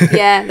 Oh,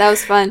 yeah, that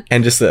was fun.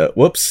 And just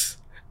whoops.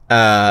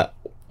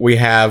 We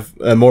have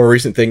a more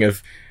recent thing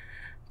of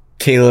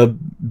Caleb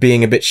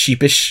being a bit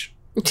sheepish.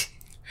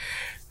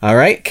 All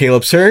right,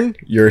 Caleb's turn.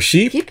 You're a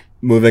sheep.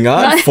 Moving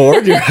on.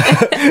 Ford.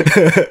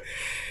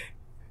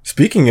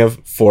 Speaking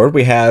of Ford,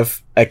 we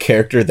have a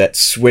character that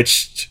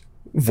switched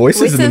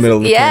voices in the middle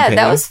of the campaign.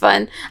 Yeah, that was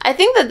fun. I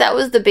think that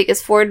was the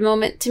biggest Ford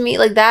moment to me.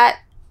 Like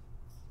that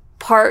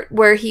part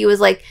where he was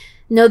like,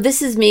 no,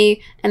 this is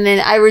me. And then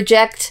I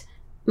reject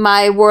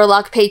my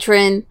warlock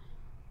patron.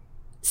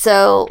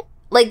 So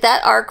like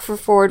that arc for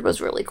Ford was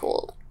really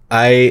cool.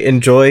 I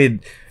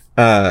enjoyed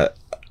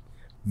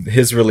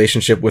his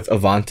relationship with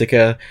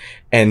Avantika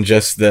and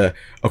just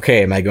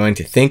okay, am I going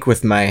to think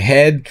with my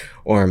head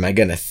or am I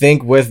going to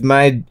think with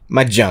my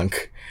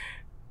junk?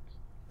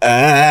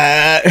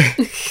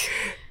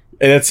 And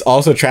it's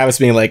also Travis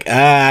being like,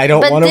 I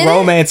don't want to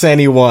romance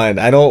anyone.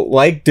 I don't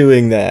like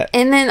doing that.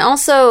 And then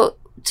also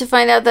to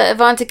find out that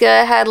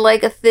Avantika had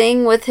like a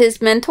thing with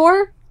his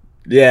mentor.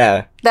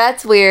 Yeah.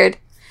 That's weird.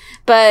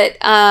 But,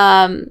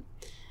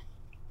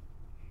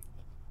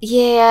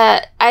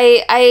 yeah,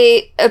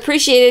 I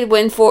appreciated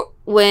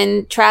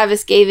when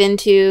Travis gave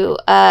into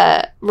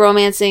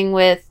romancing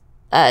with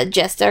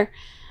Jester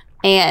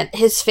and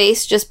his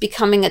face just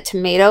becoming a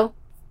tomato.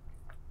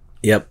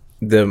 Yep.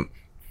 The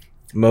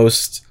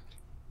most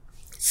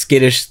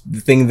skittish,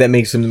 the thing that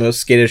makes him the most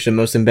skittish and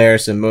most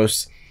embarrassed and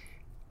most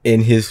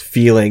in his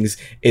feelings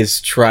is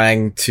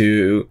trying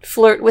to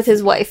flirt with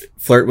his wife.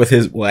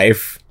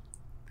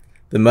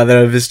 the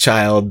mother of his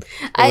child.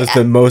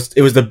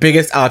 It was the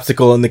biggest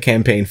obstacle in the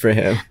campaign for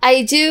him.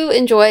 I do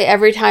enjoy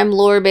every time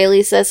Laura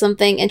Bailey says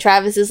something and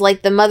Travis is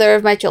like, the mother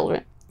of my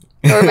children.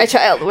 Or my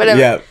child, whatever.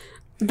 Yeah.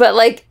 But,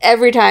 like,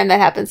 every time that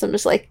happens, I'm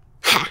just like,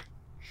 ha.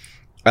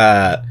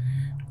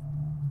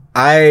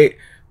 I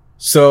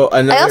also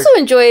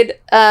enjoyed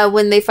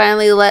when they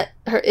finally let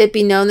it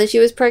be known that she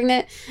was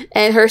pregnant,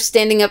 and her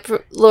standing up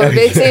for Laura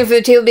Bailey, standing for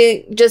the table,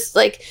 being just,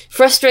 like,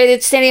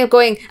 frustrated, standing up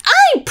going,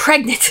 I'm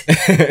pregnant!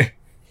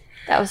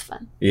 That was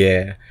fun.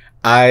 Yeah.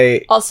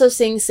 Also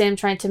seeing Sam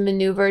trying to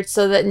maneuver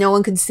so that no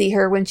one could see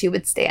her when she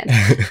would stand.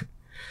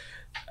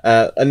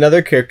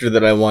 Another character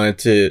that I wanted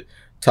to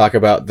talk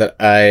about that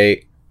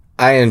I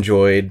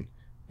enjoyed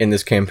in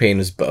this campaign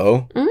is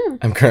Bo.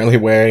 I'm currently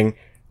wearing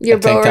your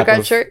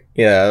Beauregard shirt.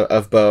 Yeah,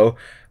 of Bo.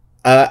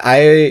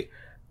 I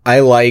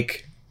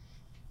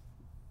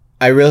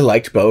really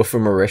liked Bo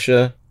from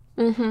Marisha,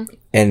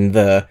 and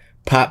the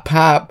pop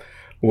pop,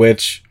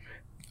 which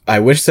I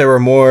wish there were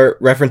more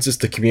references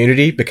to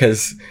Community,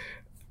 because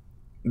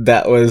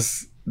that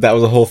was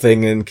a whole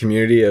thing in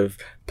Community of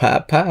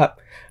pop pop.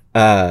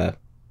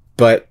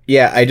 But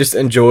yeah, I just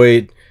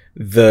enjoyed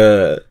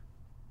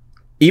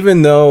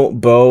even though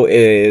Bo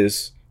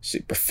is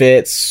super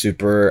fit,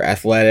 super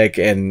athletic,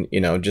 and, you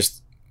know,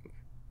 just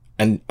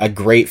a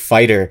great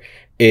fighter,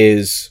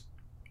 is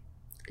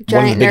Giant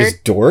one of the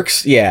biggest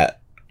dorks,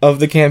 of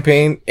the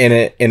campaign.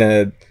 In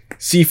a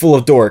sea full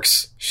of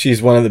dorks,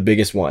 she's one of the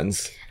biggest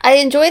ones. I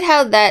enjoyed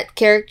how that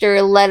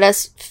character let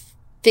us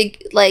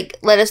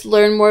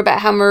learn more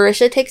about how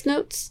Marisha takes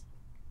notes.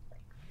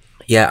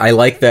 Yeah, I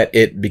like that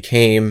it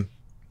became.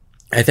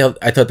 I thought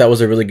that was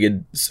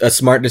a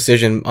smart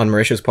decision on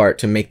Marisha's part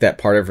to make that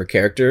part of her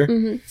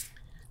character.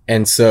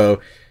 And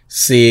so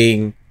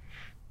seeing,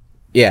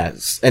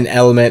 an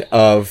element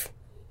of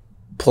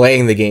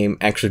playing the game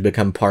actually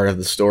become part of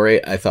the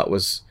story, I thought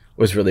was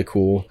really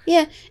cool.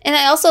 Yeah, and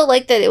I also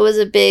like that it was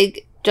a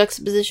big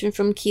juxtaposition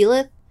from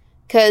Keyleth,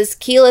 because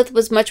Keyleth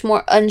was much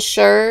more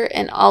unsure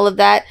and all of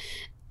that.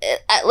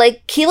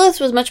 Like,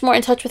 Keyleth was much more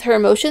in touch with her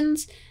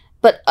emotions,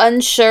 but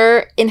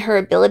unsure in her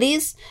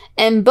abilities.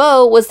 And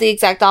Bo was the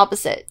exact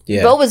opposite.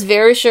 Yeah. Bo was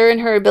very sure in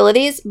her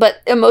abilities, but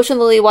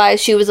emotionally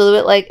wise, she was a little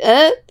bit like,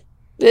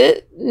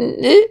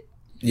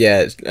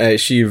 Yeah,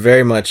 she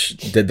very much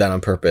did that on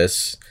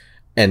purpose.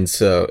 And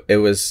so it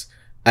was,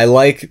 I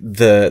like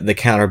the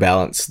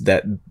counterbalance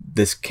that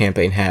this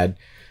campaign had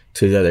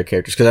to the other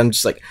characters. Because I'm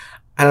just like,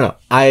 I don't know,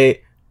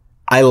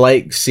 I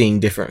like seeing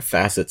different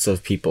facets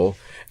of people.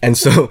 And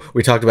so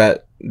we talked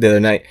about the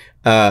other night,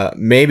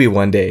 maybe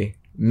one day,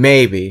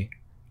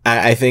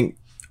 I think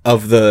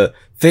of the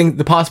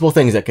possible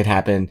things that could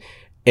happen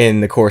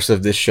in the course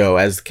of this show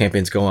as the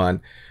campaigns go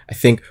on. I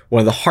think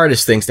one of the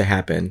hardest things to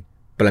happen,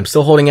 but I'm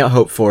still holding out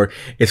hope for,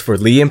 is for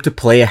Liam to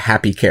play a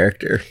happy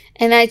character.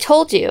 And I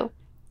told you,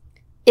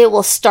 it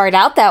will start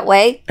out that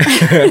way.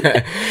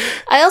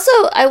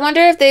 I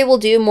wonder if they will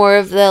do more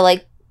of the,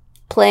 like,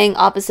 playing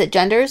opposite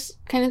genders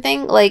kind of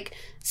thing. Like,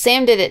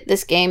 Sam did it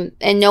this game,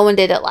 and no one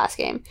did it last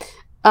game.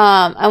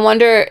 I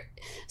wonder.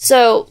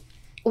 So,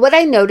 what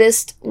I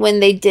noticed when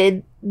they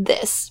did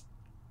this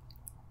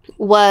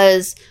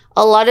was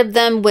a lot of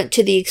them went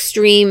to the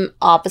extreme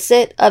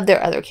opposite of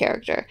their other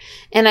character.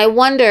 And I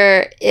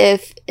wonder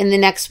if in the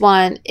next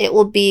one, it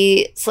will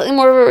be slightly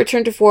more of a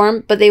return to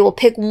form, but they will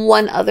pick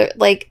one other,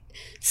 like,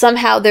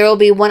 somehow there will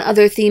be one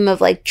other theme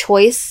of, like,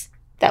 choice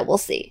that we'll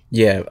see.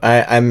 Yeah,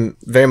 I'm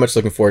very much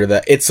looking forward to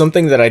that. It's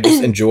something that I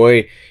just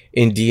enjoy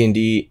in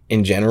D&D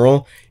in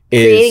general.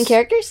 Creating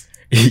characters?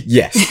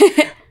 Yes.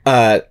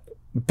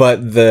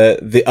 But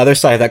the other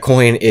side of that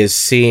coin is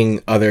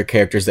seeing other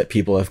characters that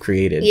people have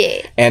created.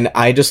 Yeah. And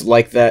I just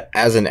like that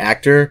as an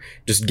actor,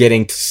 just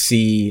getting to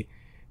see,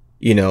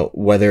 you know,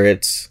 whether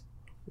it's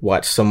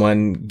watch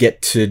someone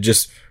get to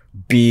just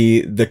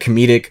be the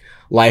comedic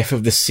life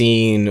of the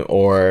scene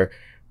or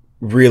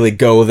really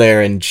go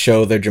there and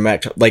show their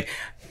dramatic, like,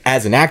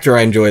 as an actor,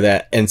 I enjoy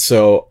that. And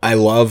so I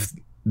love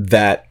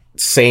that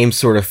same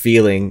sort of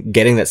feeling,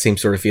 getting that same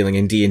sort of feeling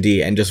in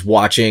D&D, and just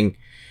watching,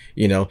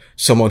 you know,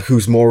 someone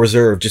who's more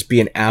reserved just be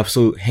an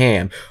absolute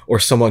ham, or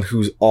someone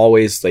who's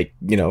always, like,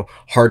 you know,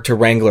 hard to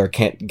wrangle or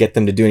can't get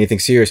them to do anything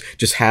serious,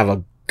 just have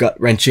a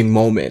gut-wrenching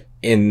moment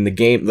in the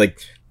game. Like,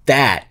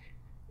 that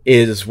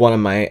is one of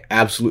my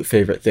absolute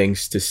favorite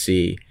things to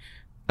see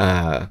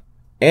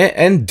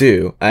and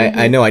do.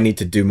 I know I need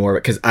to do more,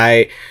 because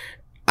I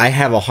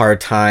have a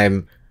hard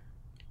time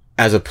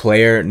as a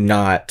player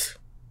not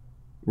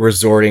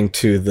resorting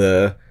to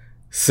the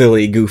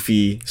silly,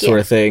 goofy sort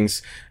of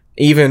things.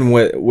 Even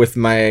with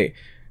my,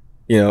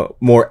 you know,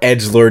 more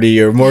edgelordy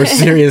or more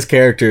serious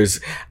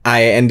characters,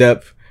 I end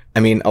up, I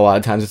mean, a lot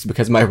of times it's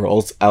because of my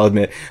roles, I'll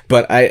admit,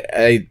 but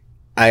I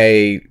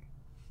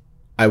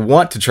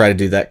want to try to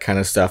do that kind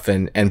of stuff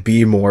and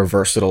be more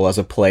versatile as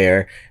a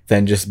player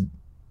than just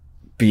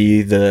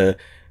be the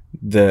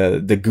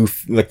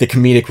goof, like the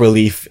comedic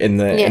relief in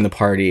the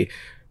party.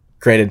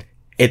 Granted,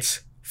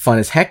 it's fun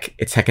as heck.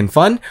 It's heckin'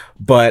 fun,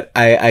 but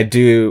I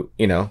do,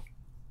 you know,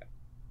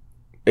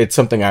 it's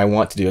something I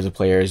want to do as a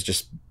player, is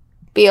just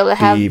be able to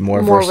have be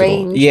more more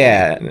versatile. range.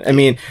 Yeah, I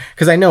mean,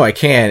 because I know I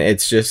can.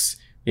 It's just,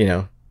 you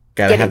know,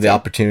 gotta have the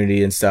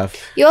opportunity and stuff.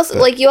 You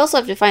also you also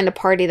have to find a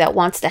party that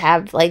wants to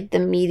have like the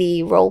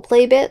meaty role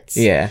play bits.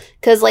 Yeah,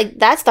 because like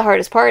that's the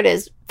hardest part,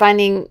 is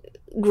finding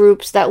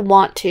groups that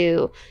want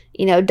to,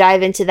 you know,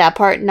 dive into that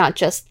part, not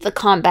just the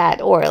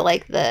combat or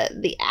like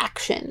the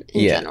action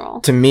in general.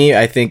 To me,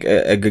 I think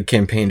a good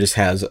campaign just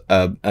has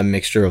a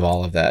mixture of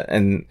all of that,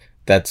 and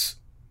that's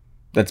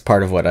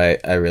part of what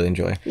I really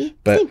enjoy. Yeah,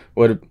 but same.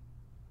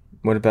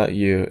 what about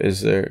you?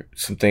 Is there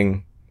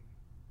something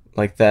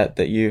like that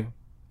you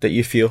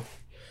feel?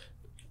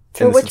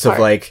 For in the which sense part?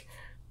 of, like,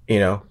 you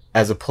know,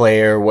 as a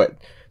player, what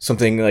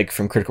something like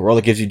from Critical Role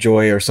that gives you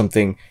joy, or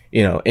something,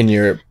 you know, in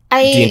your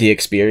D&D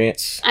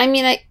experience? I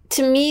mean,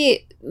 to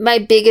me, my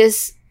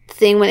biggest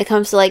thing when it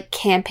comes to like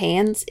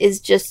campaigns is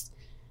just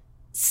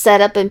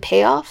setup and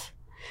payoff.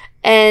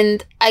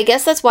 And I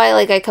guess that's why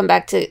like I come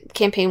back to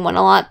campaign 1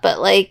 a lot, but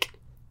like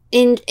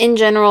in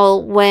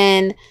general,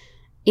 when,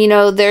 you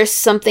know, there's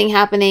something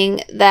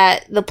happening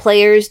that the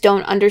players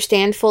don't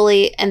understand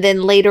fully, and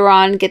then later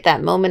on get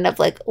that moment of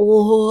like,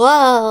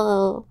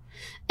 whoa.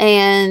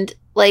 And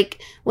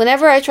like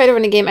whenever I try to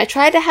run a game, I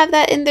try to have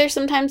that in there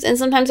sometimes, and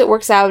sometimes it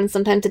works out and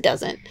sometimes it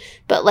doesn't.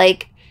 But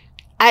like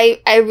I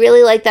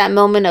really like that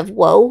moment of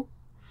whoa.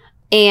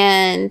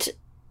 And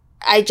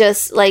I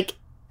just like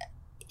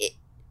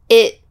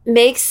it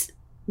makes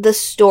the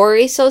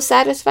story so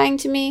satisfying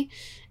to me.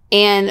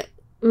 And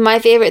my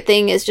favorite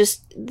thing is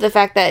just the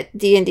fact that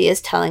D&D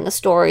is telling a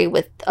story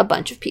with a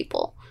bunch of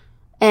people.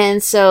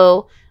 And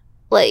so,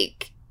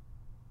 like,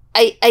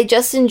 I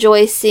just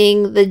enjoy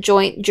seeing the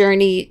joint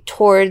journey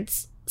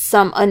towards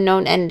some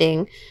unknown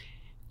ending.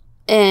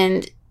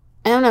 And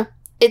I don't know.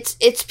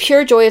 It's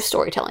pure joy of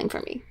storytelling for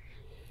me.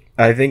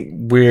 I think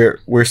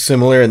we're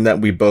similar in that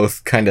we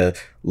both kind of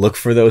look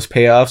for those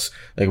payoffs.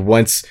 Like,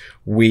 once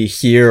we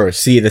hear or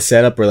see the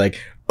setup, we're like,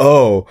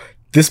 oh,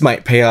 this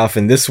might pay off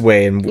in this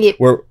way, and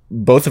we're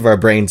both of our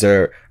brains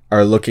are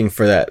looking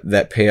for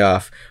that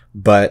payoff.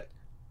 But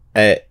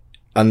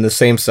on the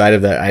same side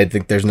of that, I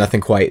think there's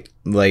nothing quite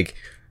like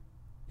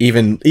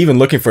even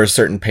looking for a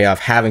certain payoff,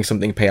 having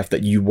something pay off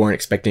that you weren't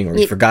expecting or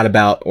you forgot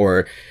about,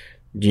 or,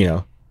 you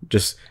know,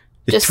 just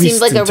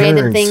seems like a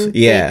random thing.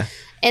 Yeah.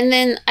 And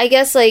then I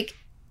guess, like,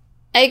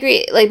 I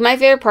agree. Like, my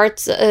favorite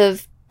parts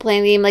of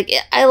playing the game, like,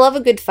 I love a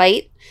good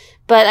fight,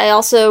 but I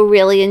also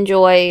really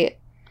enjoy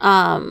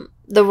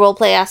the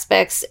roleplay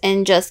aspects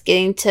and just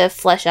getting to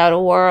flesh out a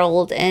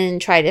world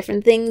and try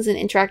different things and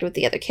interact with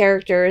the other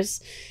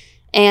characters.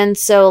 And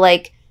so,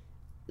 like,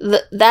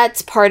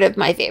 that's part of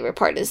my favorite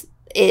part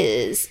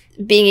is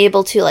being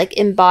able to, like,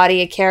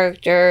 embody a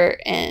character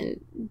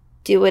and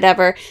do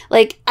whatever.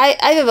 Like,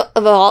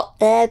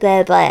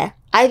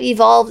 I've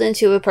evolved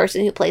into a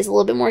person who plays a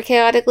little bit more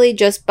chaotically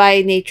just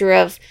by nature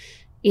of,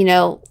 you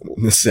know,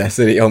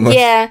 necessity almost.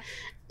 Yeah.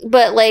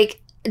 But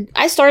like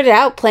I started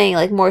out playing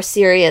like more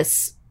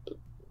serious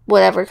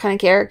whatever kind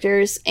of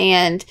characters,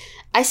 and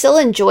I still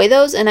enjoy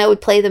those and I would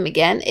play them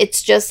again.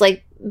 It's just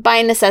like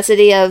by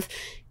necessity of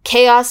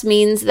chaos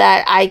means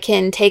that I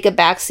can take a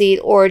back seat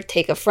or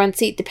take a front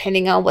seat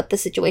depending on what the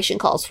situation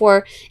calls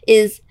for,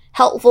 is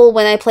helpful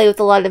when I play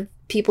with a lot of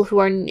people who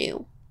are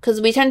new.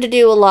 Because we tend to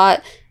do a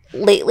lot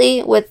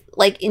lately with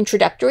like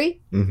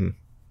introductory,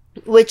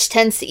 which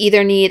tends to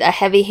either need a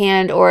heavy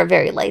hand or a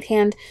very light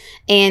hand,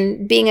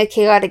 and being a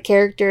chaotic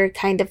character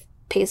kind of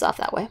pays off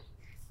that way.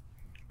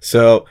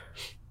 So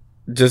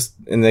just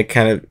in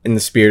the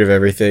spirit of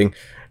everything,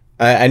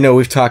 I know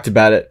we've talked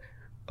about it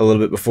a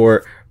little bit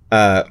before,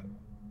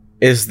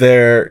 is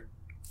there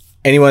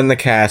anyone in the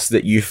cast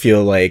that you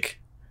feel like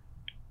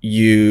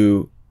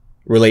you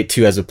relate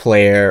to as a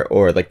player,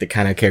 or like the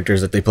kind of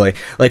characters that they play?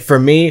 Like for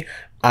me,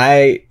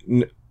 I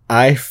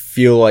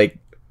feel like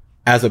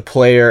as a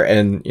player,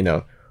 and, you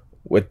know,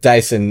 with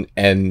Dyson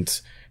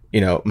and,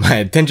 you know, my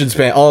attention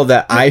span, all of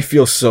that, I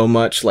feel so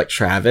much like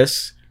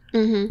Travis.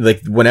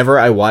 Like whenever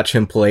I watch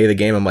him play the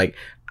game, I'm like,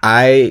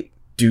 I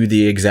do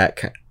the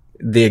exact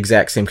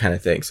same kind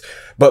of things.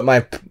 But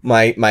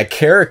my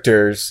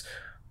characters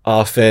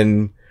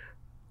often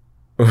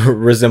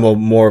resemble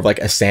more of like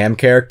a Sam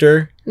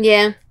character.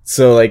 Yeah.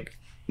 So like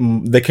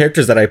the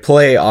characters that I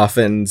play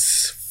often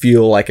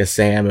feel like a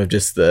Sam, of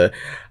just the,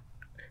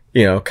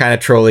 you know, kind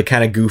of trolly,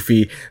 kind of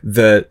goofy,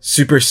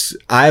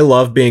 I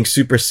love being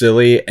super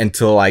silly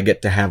until I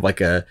get to have like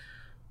a,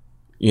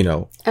 you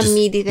know, a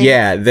meaty thing.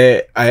 Yeah,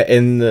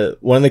 in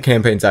one of the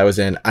campaigns I was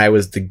in, I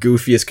was the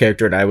goofiest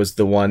character, and I was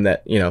the one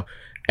that, you know,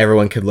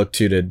 everyone could look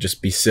to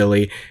just be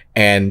silly,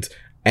 and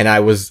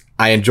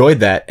I enjoyed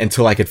that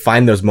until I could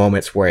find those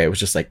moments where it was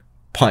just like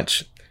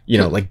punch, you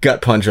know, like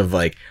gut punch of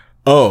like,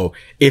 oh,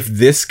 if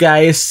this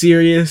guy is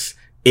serious,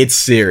 it's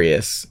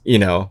serious, you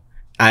know.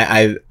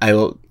 I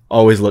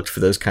always looked for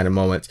those kind of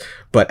moments.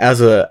 But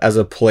as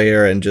a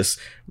player, and just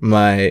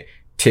my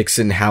ticks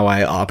and how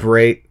I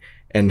operate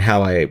and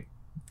how I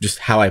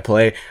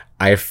play,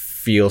 I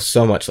feel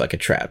so much like a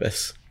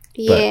Travis.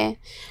 Yeah.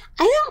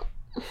 But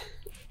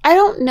I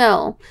don't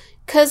know.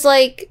 'Cause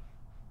like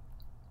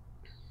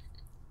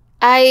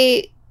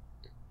I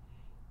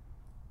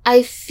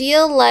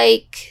feel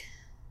like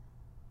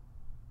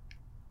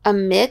a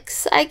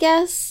mix, I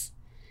guess.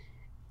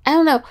 I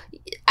don't know.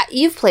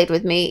 You've played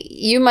with me.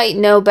 You might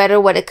know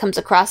better what it comes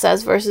across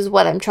as versus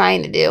what I'm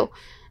trying to do.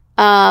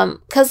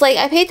 Because, like,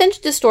 I pay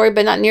attention to story,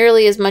 but not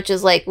nearly as much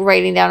as, like,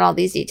 writing down all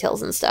these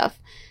details and stuff.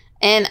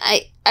 And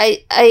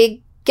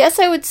I guess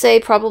I would say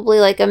probably,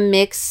 like, a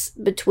mix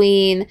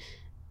between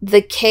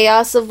the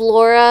chaos of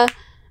Laura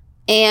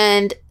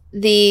and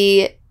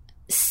the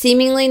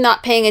seemingly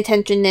not paying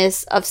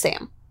attentionness of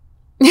Sam.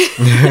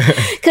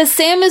 Because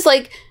Sam is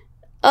like,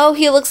 oh,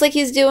 he looks like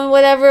he's doing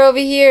whatever over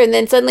here, and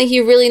then suddenly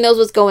he really knows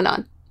what's going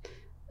on.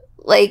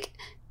 Like,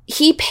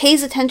 he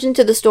pays attention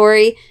to the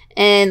story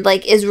and,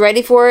 like, is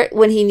ready for it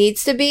when he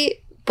needs to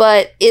be,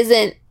 but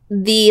isn't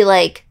the,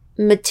 like,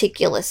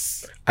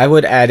 meticulous. I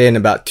would add in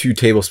about 2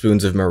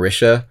 tablespoons of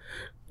Marisha,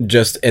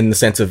 just in the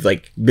sense of,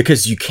 like,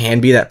 because you can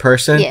be that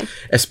person, Yeah.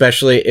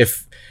 especially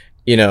if,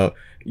 you know,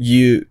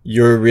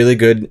 you're really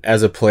good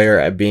as a player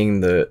at being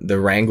the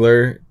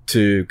wrangler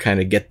to kind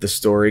of get the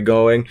story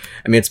going.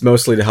 I mean, it's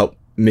mostly to help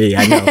me,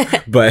 I know,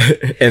 but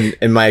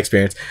in my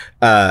experience,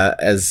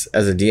 as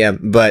a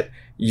DM, but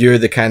you're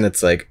the kind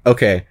that's like,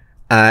 okay,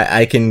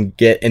 I can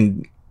get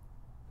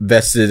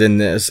invested in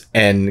this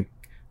and,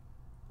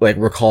 like,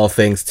 recall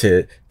things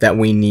that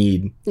we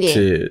need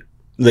to,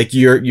 like,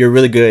 you're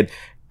really good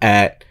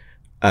at,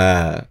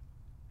 like,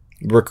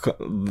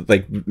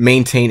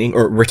 maintaining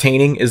or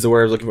retaining is the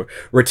word I was looking for.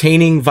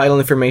 Retaining vital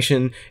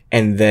information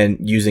and then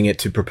using it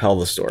to propel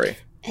the story.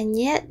 And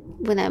yet,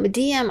 when I'm a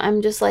DM,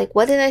 I'm just like,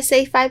 what did I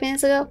say 5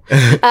 minutes ago?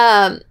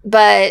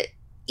 But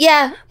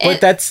yeah.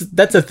 But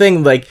that's a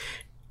thing, like,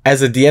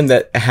 as a DM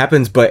that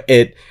happens, but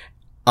it,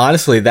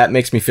 honestly, that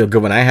makes me feel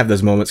good when I have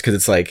those moments, because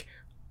it's like,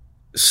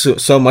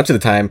 so much of the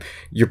time,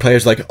 your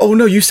player's like, oh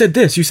no, you said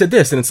this,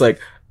 and it's like,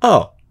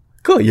 oh,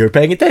 cool, you're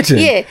paying attention.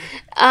 Yeah.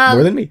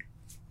 More than me.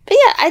 But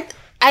yeah,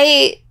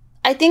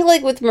 I think,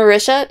 like, with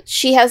Marisha,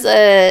 she has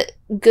a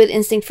good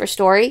instinct for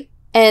story.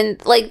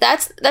 And, like,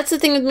 that's the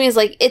thing with me is,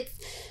 like,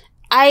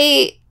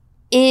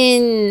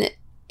 in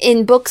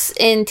books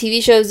and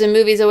TV shows and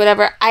movies or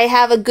whatever, I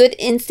have a good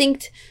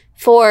instinct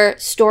for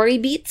story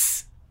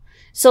beats.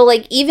 So,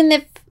 like, even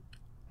if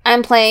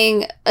I'm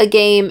playing a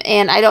game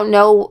and I don't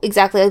know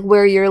exactly, like,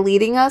 where you're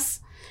leading us,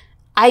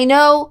 I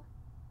know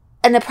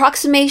an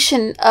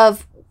approximation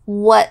of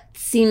what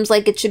seems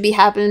like it should be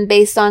happening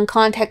based on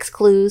context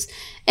clues,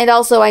 and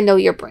also I know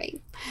your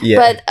brain.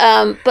 Yeah.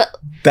 But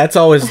that's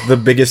always the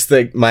biggest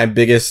thing, my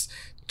biggest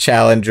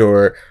challenge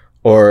or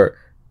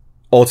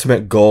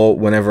ultimate goal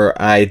whenever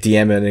I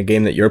DM in a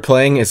game that you're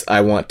playing is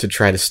I want to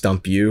try to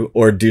stump you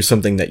or do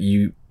something that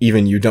you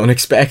don't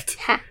expect.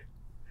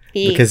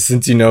 Because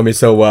since you know me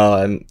so well,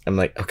 I'm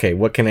like, okay,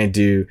 what can I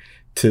do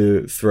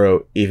to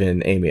throw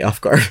even Amy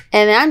off guard?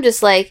 And I'm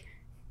just like,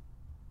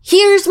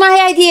 here's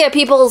my idea,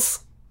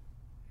 peoples.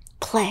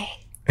 Play.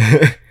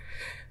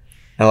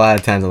 A lot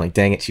of times I'm like,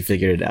 dang it, she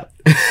figured it out.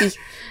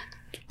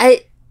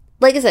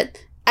 Like I said,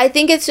 I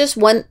think it's just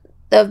one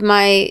of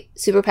my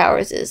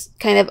superpowers is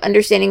kind of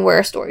understanding where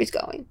a story's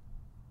going.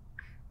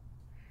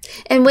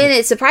 And when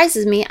it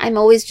surprises me, I'm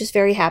always just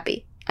very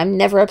happy. I'm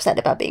never upset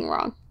about being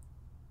wrong.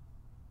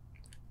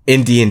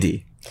 In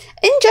D&D.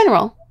 In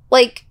general.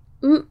 Like,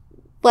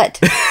 what?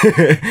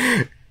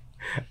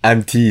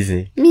 I'm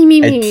teasing.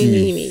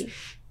 Me.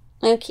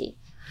 Okay.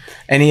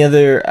 Any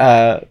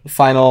other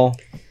final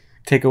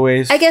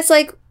takeaways? I guess,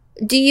 like,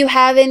 do you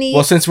have any...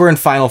 Well, since we're in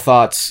final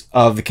thoughts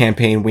of the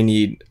campaign, we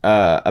need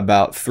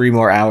about 3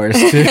 more hours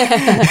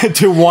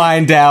to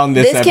wind down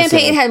this episode.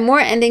 Campaign had more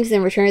endings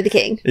than Return of the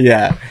King.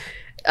 Yeah.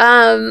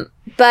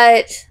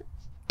 But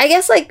I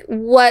guess, like,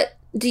 what...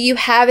 Do you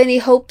have any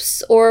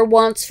hopes or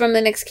wants from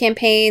the next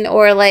campaign?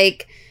 Or,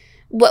 like,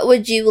 what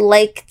would you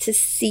like to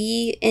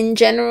see in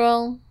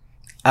general?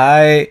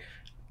 I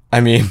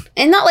mean...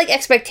 And not, like,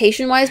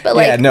 expectation-wise, but,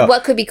 like,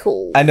 what could be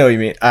cool? I know what you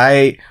mean.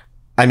 I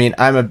mean,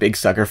 I'm a big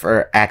sucker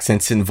for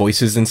accents and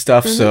voices and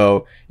stuff. Mm-hmm.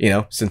 So, you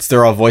know, since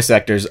they're all voice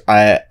actors,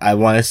 I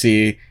want to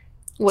see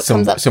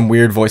some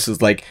weird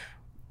voices. Like,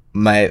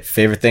 my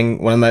favorite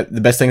thing,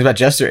 the best things about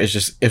Jester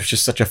is it was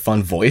just such a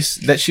fun voice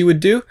that she would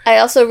do. I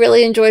also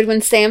really enjoyed when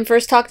Sam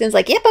first talked and was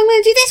like, yep, I'm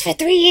going to do this for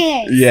 3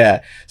 years.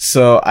 Yeah.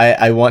 So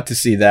I want to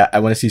see that. I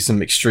want to see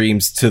some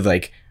extremes to,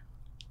 like,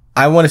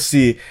 I want to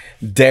see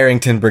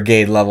Darrington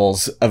Brigade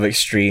levels of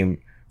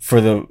extreme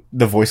for the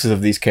voices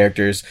of these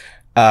characters.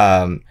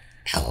 Owlbear.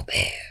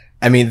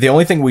 I mean, the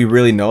only thing we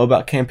really know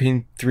about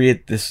Campaign 3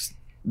 at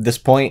this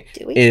point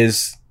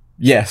is,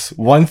 yes,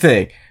 one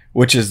thing,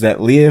 which is that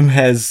Liam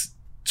has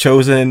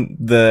chosen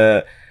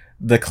the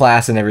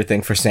class and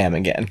everything for Sam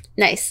again.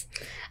 Nice.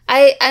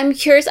 I'm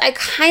curious. I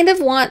kind of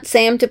want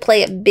Sam to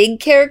play a big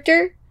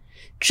character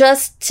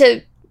just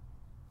to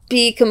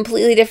be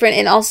completely different,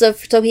 and also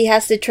so he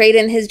has to trade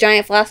in his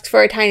giant flask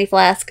for a tiny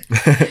flask.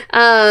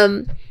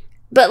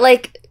 But,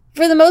 like,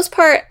 for the most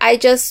part, I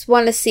just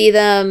want to see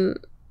them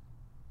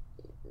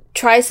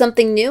try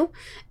something new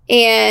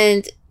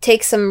and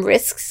take some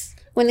risks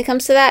when it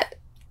comes to that.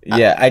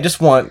 Yeah, I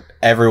just want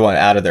everyone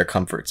out of their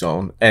comfort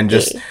zone. And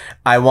just, Yeah.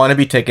 I want to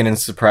be taken in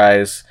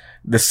surprise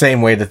the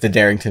same way that the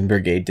Darrington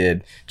Brigade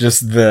did.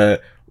 Just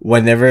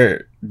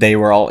whenever they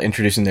were all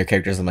introducing their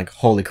characters, I'm like,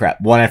 holy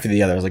crap, one after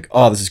the other. I was like,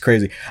 oh, this is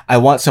crazy. I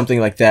want something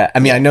like that. I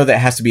mean, I know that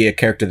has to be a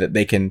character that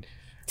they can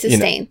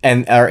Sustain.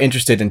 and are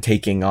interested in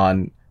taking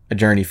on a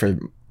journey for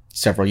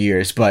several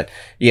years. But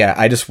yeah,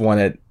 I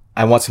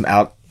want some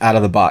out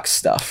of the box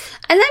stuff.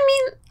 And I mean,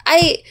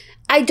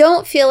 I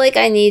don't feel like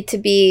I need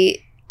to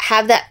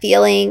have that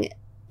feeling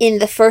in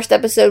the first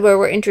episode where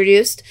we're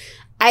introduced.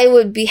 I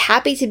would be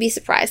happy to be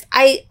surprised.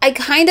 I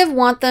kind of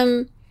want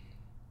them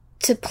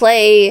to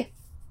play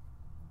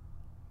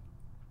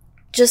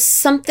just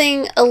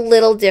something a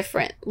little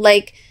different.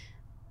 Like,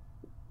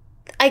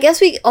 I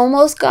guess we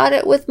almost got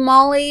it with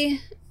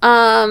Molly,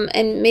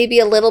 and maybe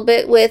a little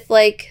bit with,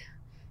 like,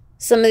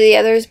 some of the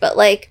others, but,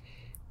 like,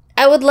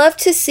 I would love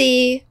to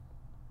see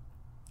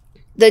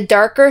the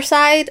darker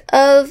side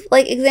of,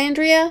 like,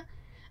 Exandria.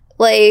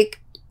 Like,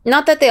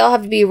 not that they all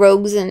have to be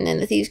rogues and in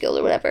the Thieves Guild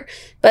or whatever,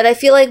 but I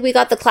feel like we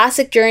got the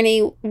classic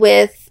journey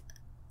with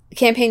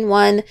Campaign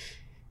 1.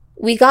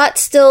 We got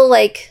still,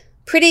 like,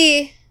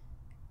 pretty,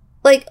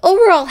 like,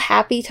 overall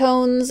happy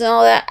tones and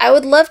all that. I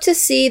would love to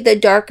see the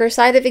darker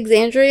side of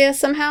Exandria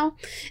somehow.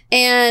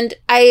 And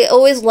I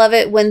always love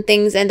it when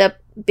things end up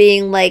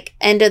being, like,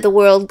 end of the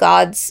world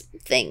gods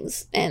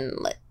things. And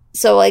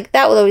so, like,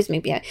 that would always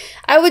make me happy.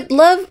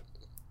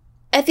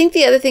 I think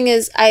the other thing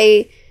is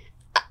I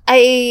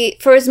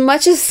for as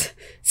much as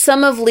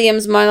some of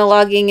Liam's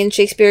monologuing and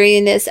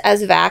Shakespeareanness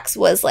as Vax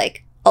was,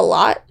 like, a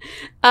lot,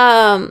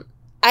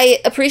 I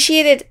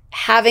appreciated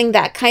having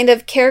that kind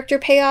of character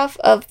payoff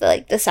of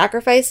the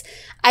sacrifice.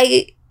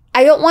 I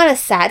don't want a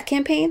sad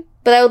campaign,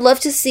 but I would love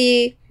to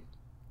see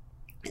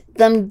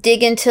them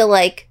dig into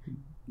like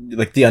the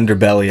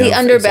underbelly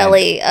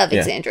of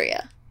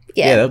Exandria.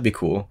 Yeah, that would be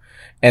cool.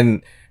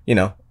 And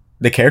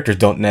the characters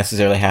don't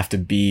necessarily have to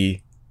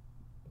be,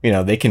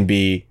 they can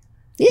be.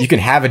 Yeah. You can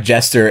have a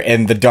jester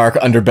in the dark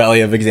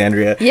underbelly of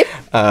Exandria. Yep.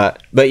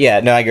 But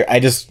yeah, no, I agree.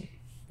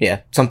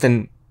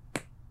 Something.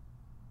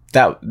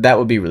 That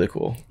would be really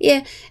cool.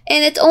 Yeah,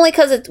 and it's only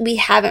because we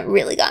haven't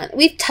really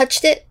we've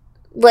touched it,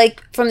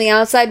 like, from the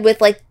outside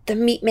with, like, the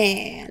Meat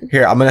Man.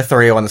 Here, I'm going to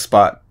throw you on the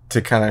spot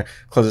to kind of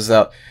close this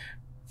out.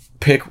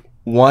 Pick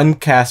one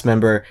cast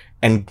member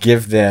and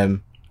give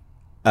them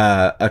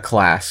a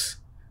class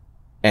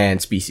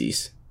and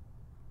species.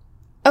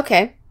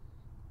 Okay.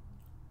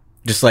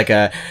 Just like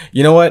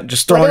you know what?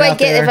 Just throw it out there. What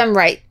do I get if I'm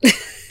right?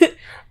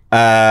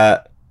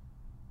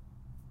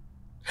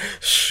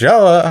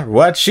 Show her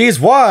what she's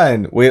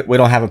won. We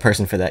don't have a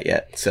person for that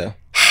yet, so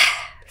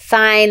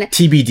fine.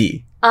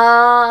 TBD.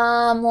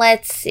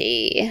 Let's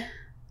see.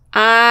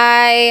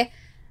 I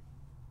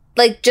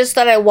like just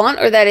that I want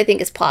or that I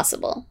think is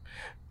possible.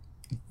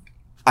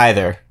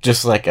 Either,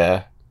 just like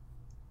a.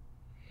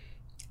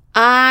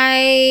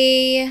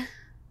 I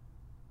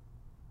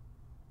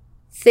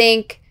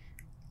think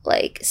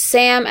like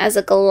Sam as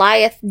a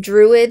Goliath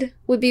druid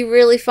would be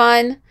really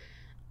fun,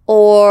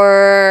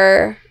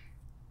 or.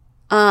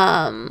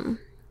 I'm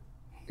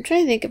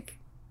trying to think of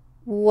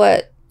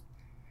what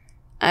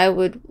I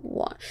would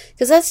want,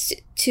 because that's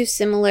too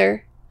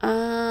similar. You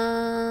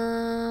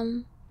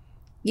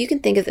can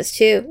think of this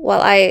too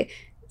while I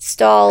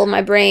stall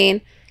my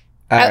brain.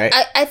 All right.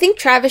 I think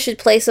Travis should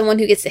play someone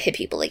who gets to hit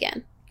people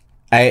again.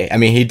 I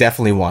mean, he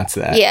definitely wants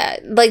that. Yeah,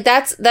 like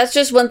that's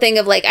just one thing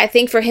of, like, I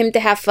think for him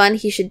to have fun,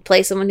 he should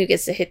play someone who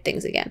gets to hit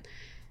things again.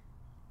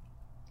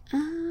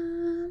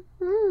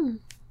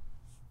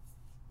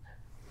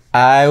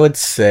 I would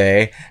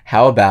say,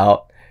 how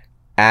about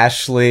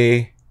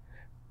Ashley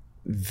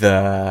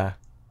the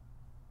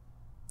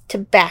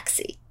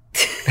Tabaxi?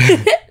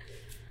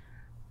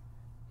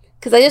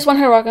 Because I just want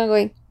her walking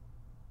going,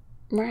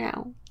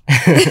 meow.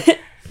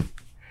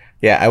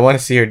 Yeah, I want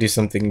to see her do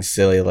something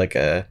silly like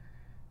a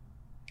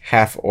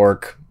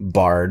half-orc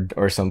bard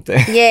or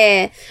something.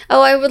 Yeah.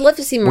 Oh, I would love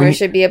to see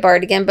Marisha be a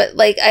bard again, but,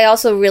 like, I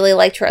also really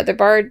liked her other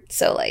bard,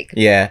 so, like...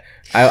 Yeah.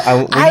 We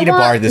need a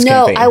bard this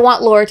campaign. No, I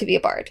want Laura to be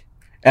a bard.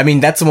 I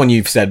mean, that's the one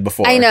you've said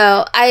before. I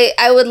know.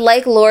 I would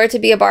like Laura to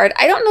be a bard.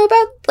 I don't know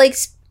about, like,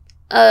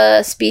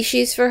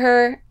 species for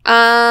her.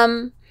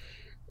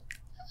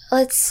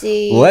 Let's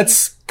see.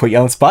 Let's put you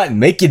on the spot and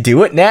make you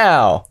do it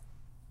now.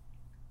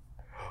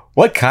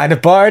 What kind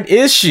of bard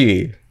is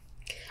she?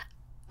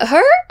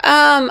 Her?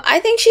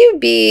 I think she would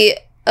be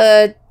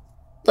a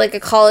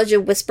College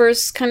of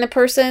Whispers kind of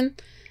person.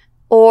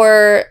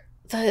 Or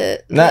I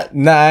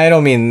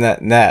don't mean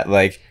that,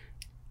 like...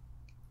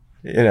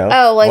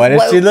 oh, like, what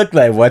does she look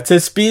like? What's her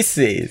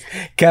species?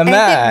 Come on.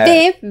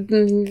 I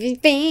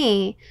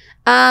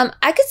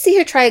could see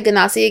her try a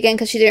Ganassi again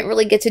because she didn't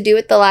really get to do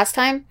it the last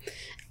time.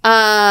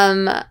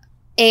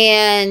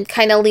 And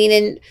kind of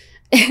lean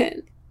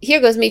in. Here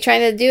goes me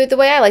trying to do it the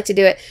way I like to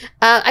do it.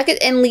 I could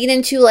lean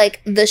into,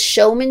 like, the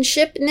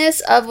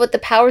showmanshipness of what the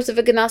powers of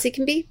a Ganassi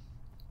can be.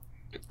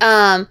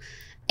 And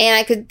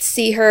I could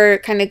see her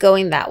kind of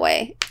going that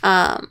way.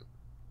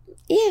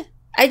 Yeah,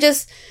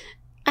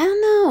 I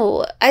don't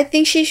know. I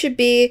think she should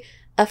be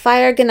a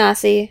fire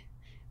Ganassi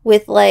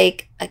with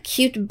like a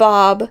cute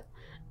bob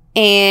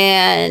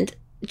and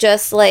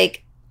just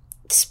like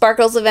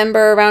sparkles of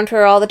ember around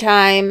her all the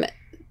time,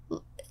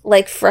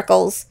 like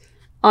freckles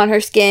on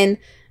her skin,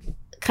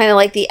 kind of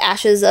like the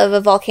ashes of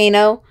a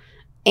volcano,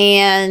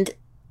 and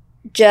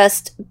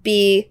just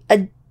be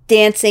a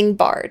dancing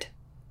bard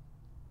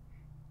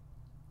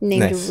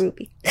named Nice.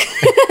 Ruby.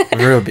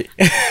 Ruby.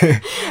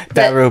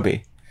 That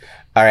Ruby.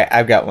 All right,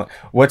 I've got one.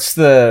 What's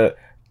the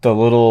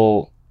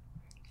little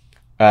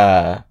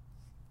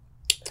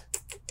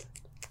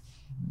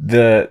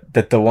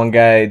the one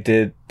guy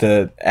did,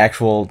 the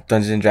actual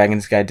Dungeons and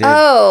Dragons guy did?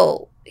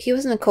 Oh, he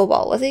wasn't a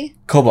kobold, was he?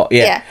 Cobalt,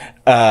 yeah.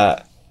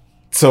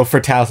 So for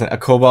Talisman, a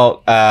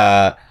Cobalt,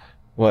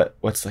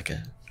 what's like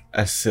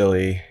a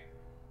silly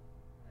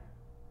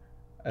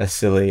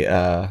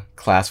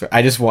class.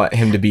 I just want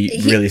him to be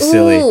really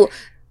silly. Ooh,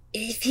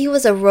 if he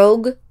was a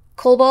rogue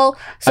kobold,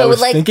 I so was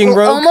like thinking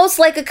rogue. almost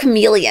like a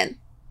chameleon.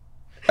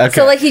 Okay.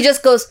 So like he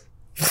just goes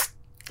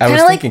I was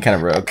kinda like- thinking kind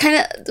of rogue.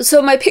 kind of.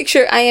 So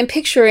I am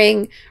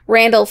picturing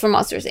Randall from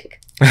Monsters Inc.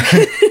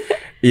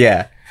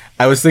 Yeah.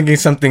 I was thinking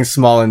something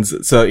small and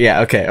so yeah,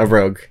 okay, a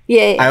rogue.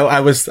 Yeah,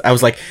 I was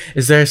like,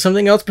 is there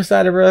something else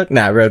beside a rogue?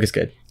 Nah, rogue is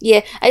good.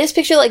 yeah. I just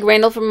picture like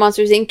Randall from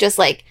Monsters Inc. just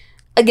like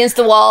against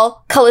the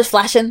wall, colors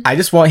flashing. I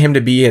just want him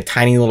to be a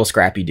tiny little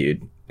scrappy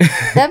dude.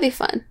 That'd be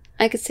fun.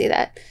 I could see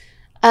that.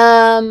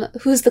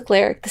 Who's the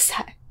cleric this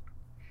time?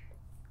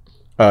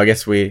 Oh, I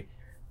guess we.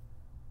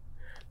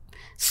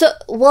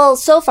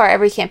 So far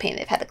every campaign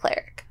they've had a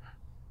cleric.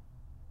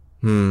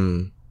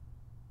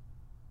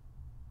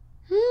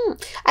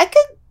 I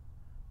could.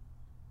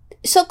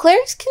 So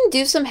clerics can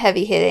do some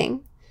heavy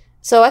hitting.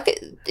 So I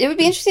could. It would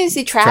be interesting to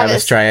see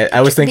Travis try it.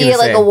 I was thinking be the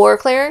like same. a war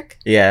cleric.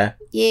 Yeah.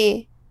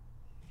 Yeah.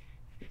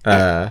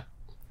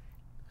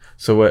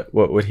 So what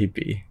would he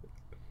be?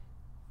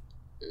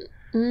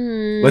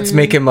 Mm. Let's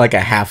make him like a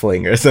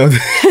halfling or something.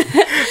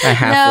 A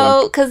halfling.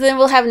 No, because then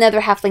we'll have another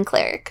halfling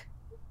cleric.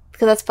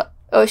 Because that's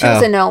she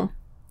was Oh. a gnome.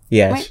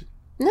 Yeah. Right.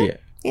 No. Yeah.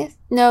 Yes.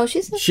 No,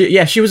 she's.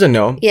 She was a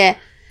gnome Yeah.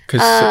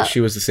 because she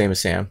was the same as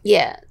Sam,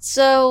 Yeah.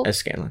 So as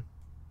Scanlan.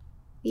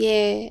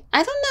 yeah,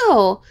 I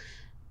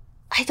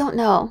don't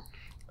know.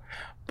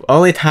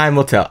 Only time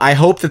will tell. I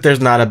hope that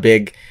there's not a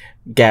big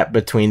gap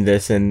between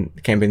this and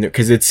campaign,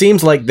 because it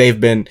seems like they've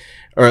been,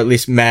 or at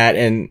least Matt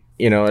and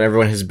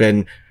everyone has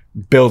been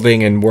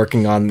building and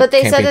working on. But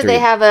they said campaign that 3. they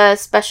have a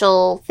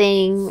special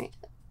thing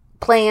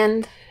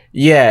planned.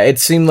 Yeah, it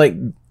seemed like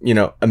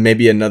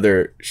maybe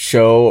another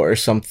show or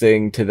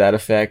something to that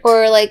effect.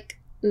 Or like,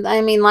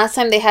 I mean, last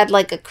time they had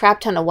like a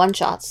crap ton of one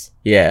shots.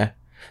 Yeah.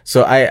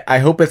 So I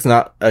hope it's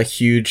not a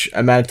huge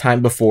amount of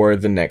time before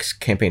the next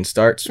campaign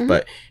starts,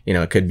 but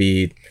it could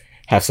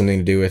have something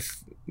to do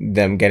with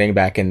them getting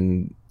back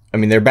in. I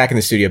mean, they're back in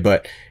the studio,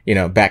 but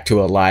back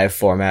to a live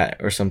format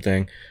or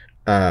something.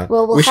 Well,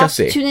 we'll we shall have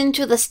see. to tune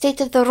into the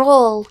state of the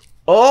role.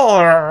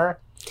 Or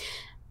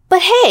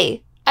But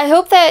hey, I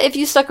hope that if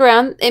you stuck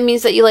around, it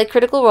means that you like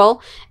Critical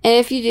Role. And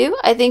if you do,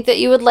 I think that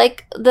you would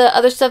like the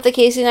other stuff that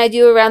Casey and I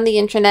do around the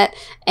internet.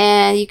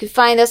 And you can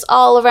find us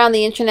all around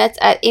the internet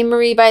at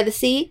Amory by the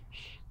Sea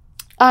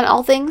on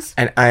all things.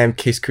 and I am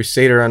Case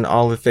Crusader on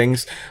all the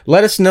things.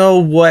 Let us know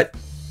what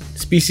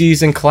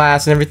species and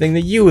class and everything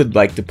that you would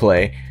like to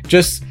play.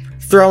 Just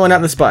throw one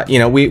out the spot.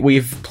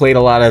 We've played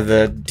a lot of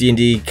the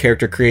D&D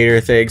character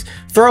creator things.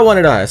 Throw one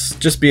at us.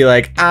 Just be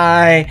like,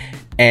 I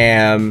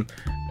am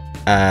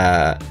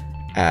a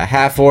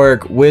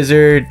half-orc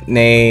wizard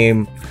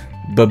named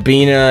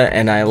Babina,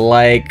 and I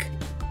like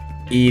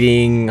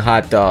eating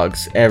hot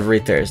dogs every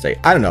Thursday.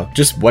 I don't know.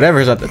 Just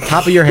whatever's at the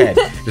top of your head.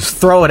 Just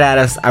throw it at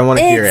us. I want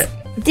to hear it.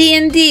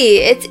 D&D.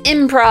 It's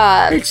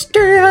improv. It's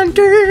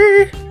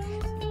D&D.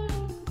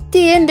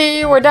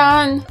 D&D, we're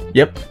done.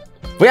 Yep.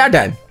 We are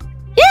done.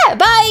 Yeah,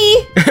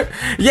 bye!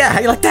 Yeah,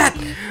 how you like that?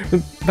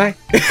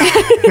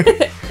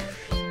 Bye.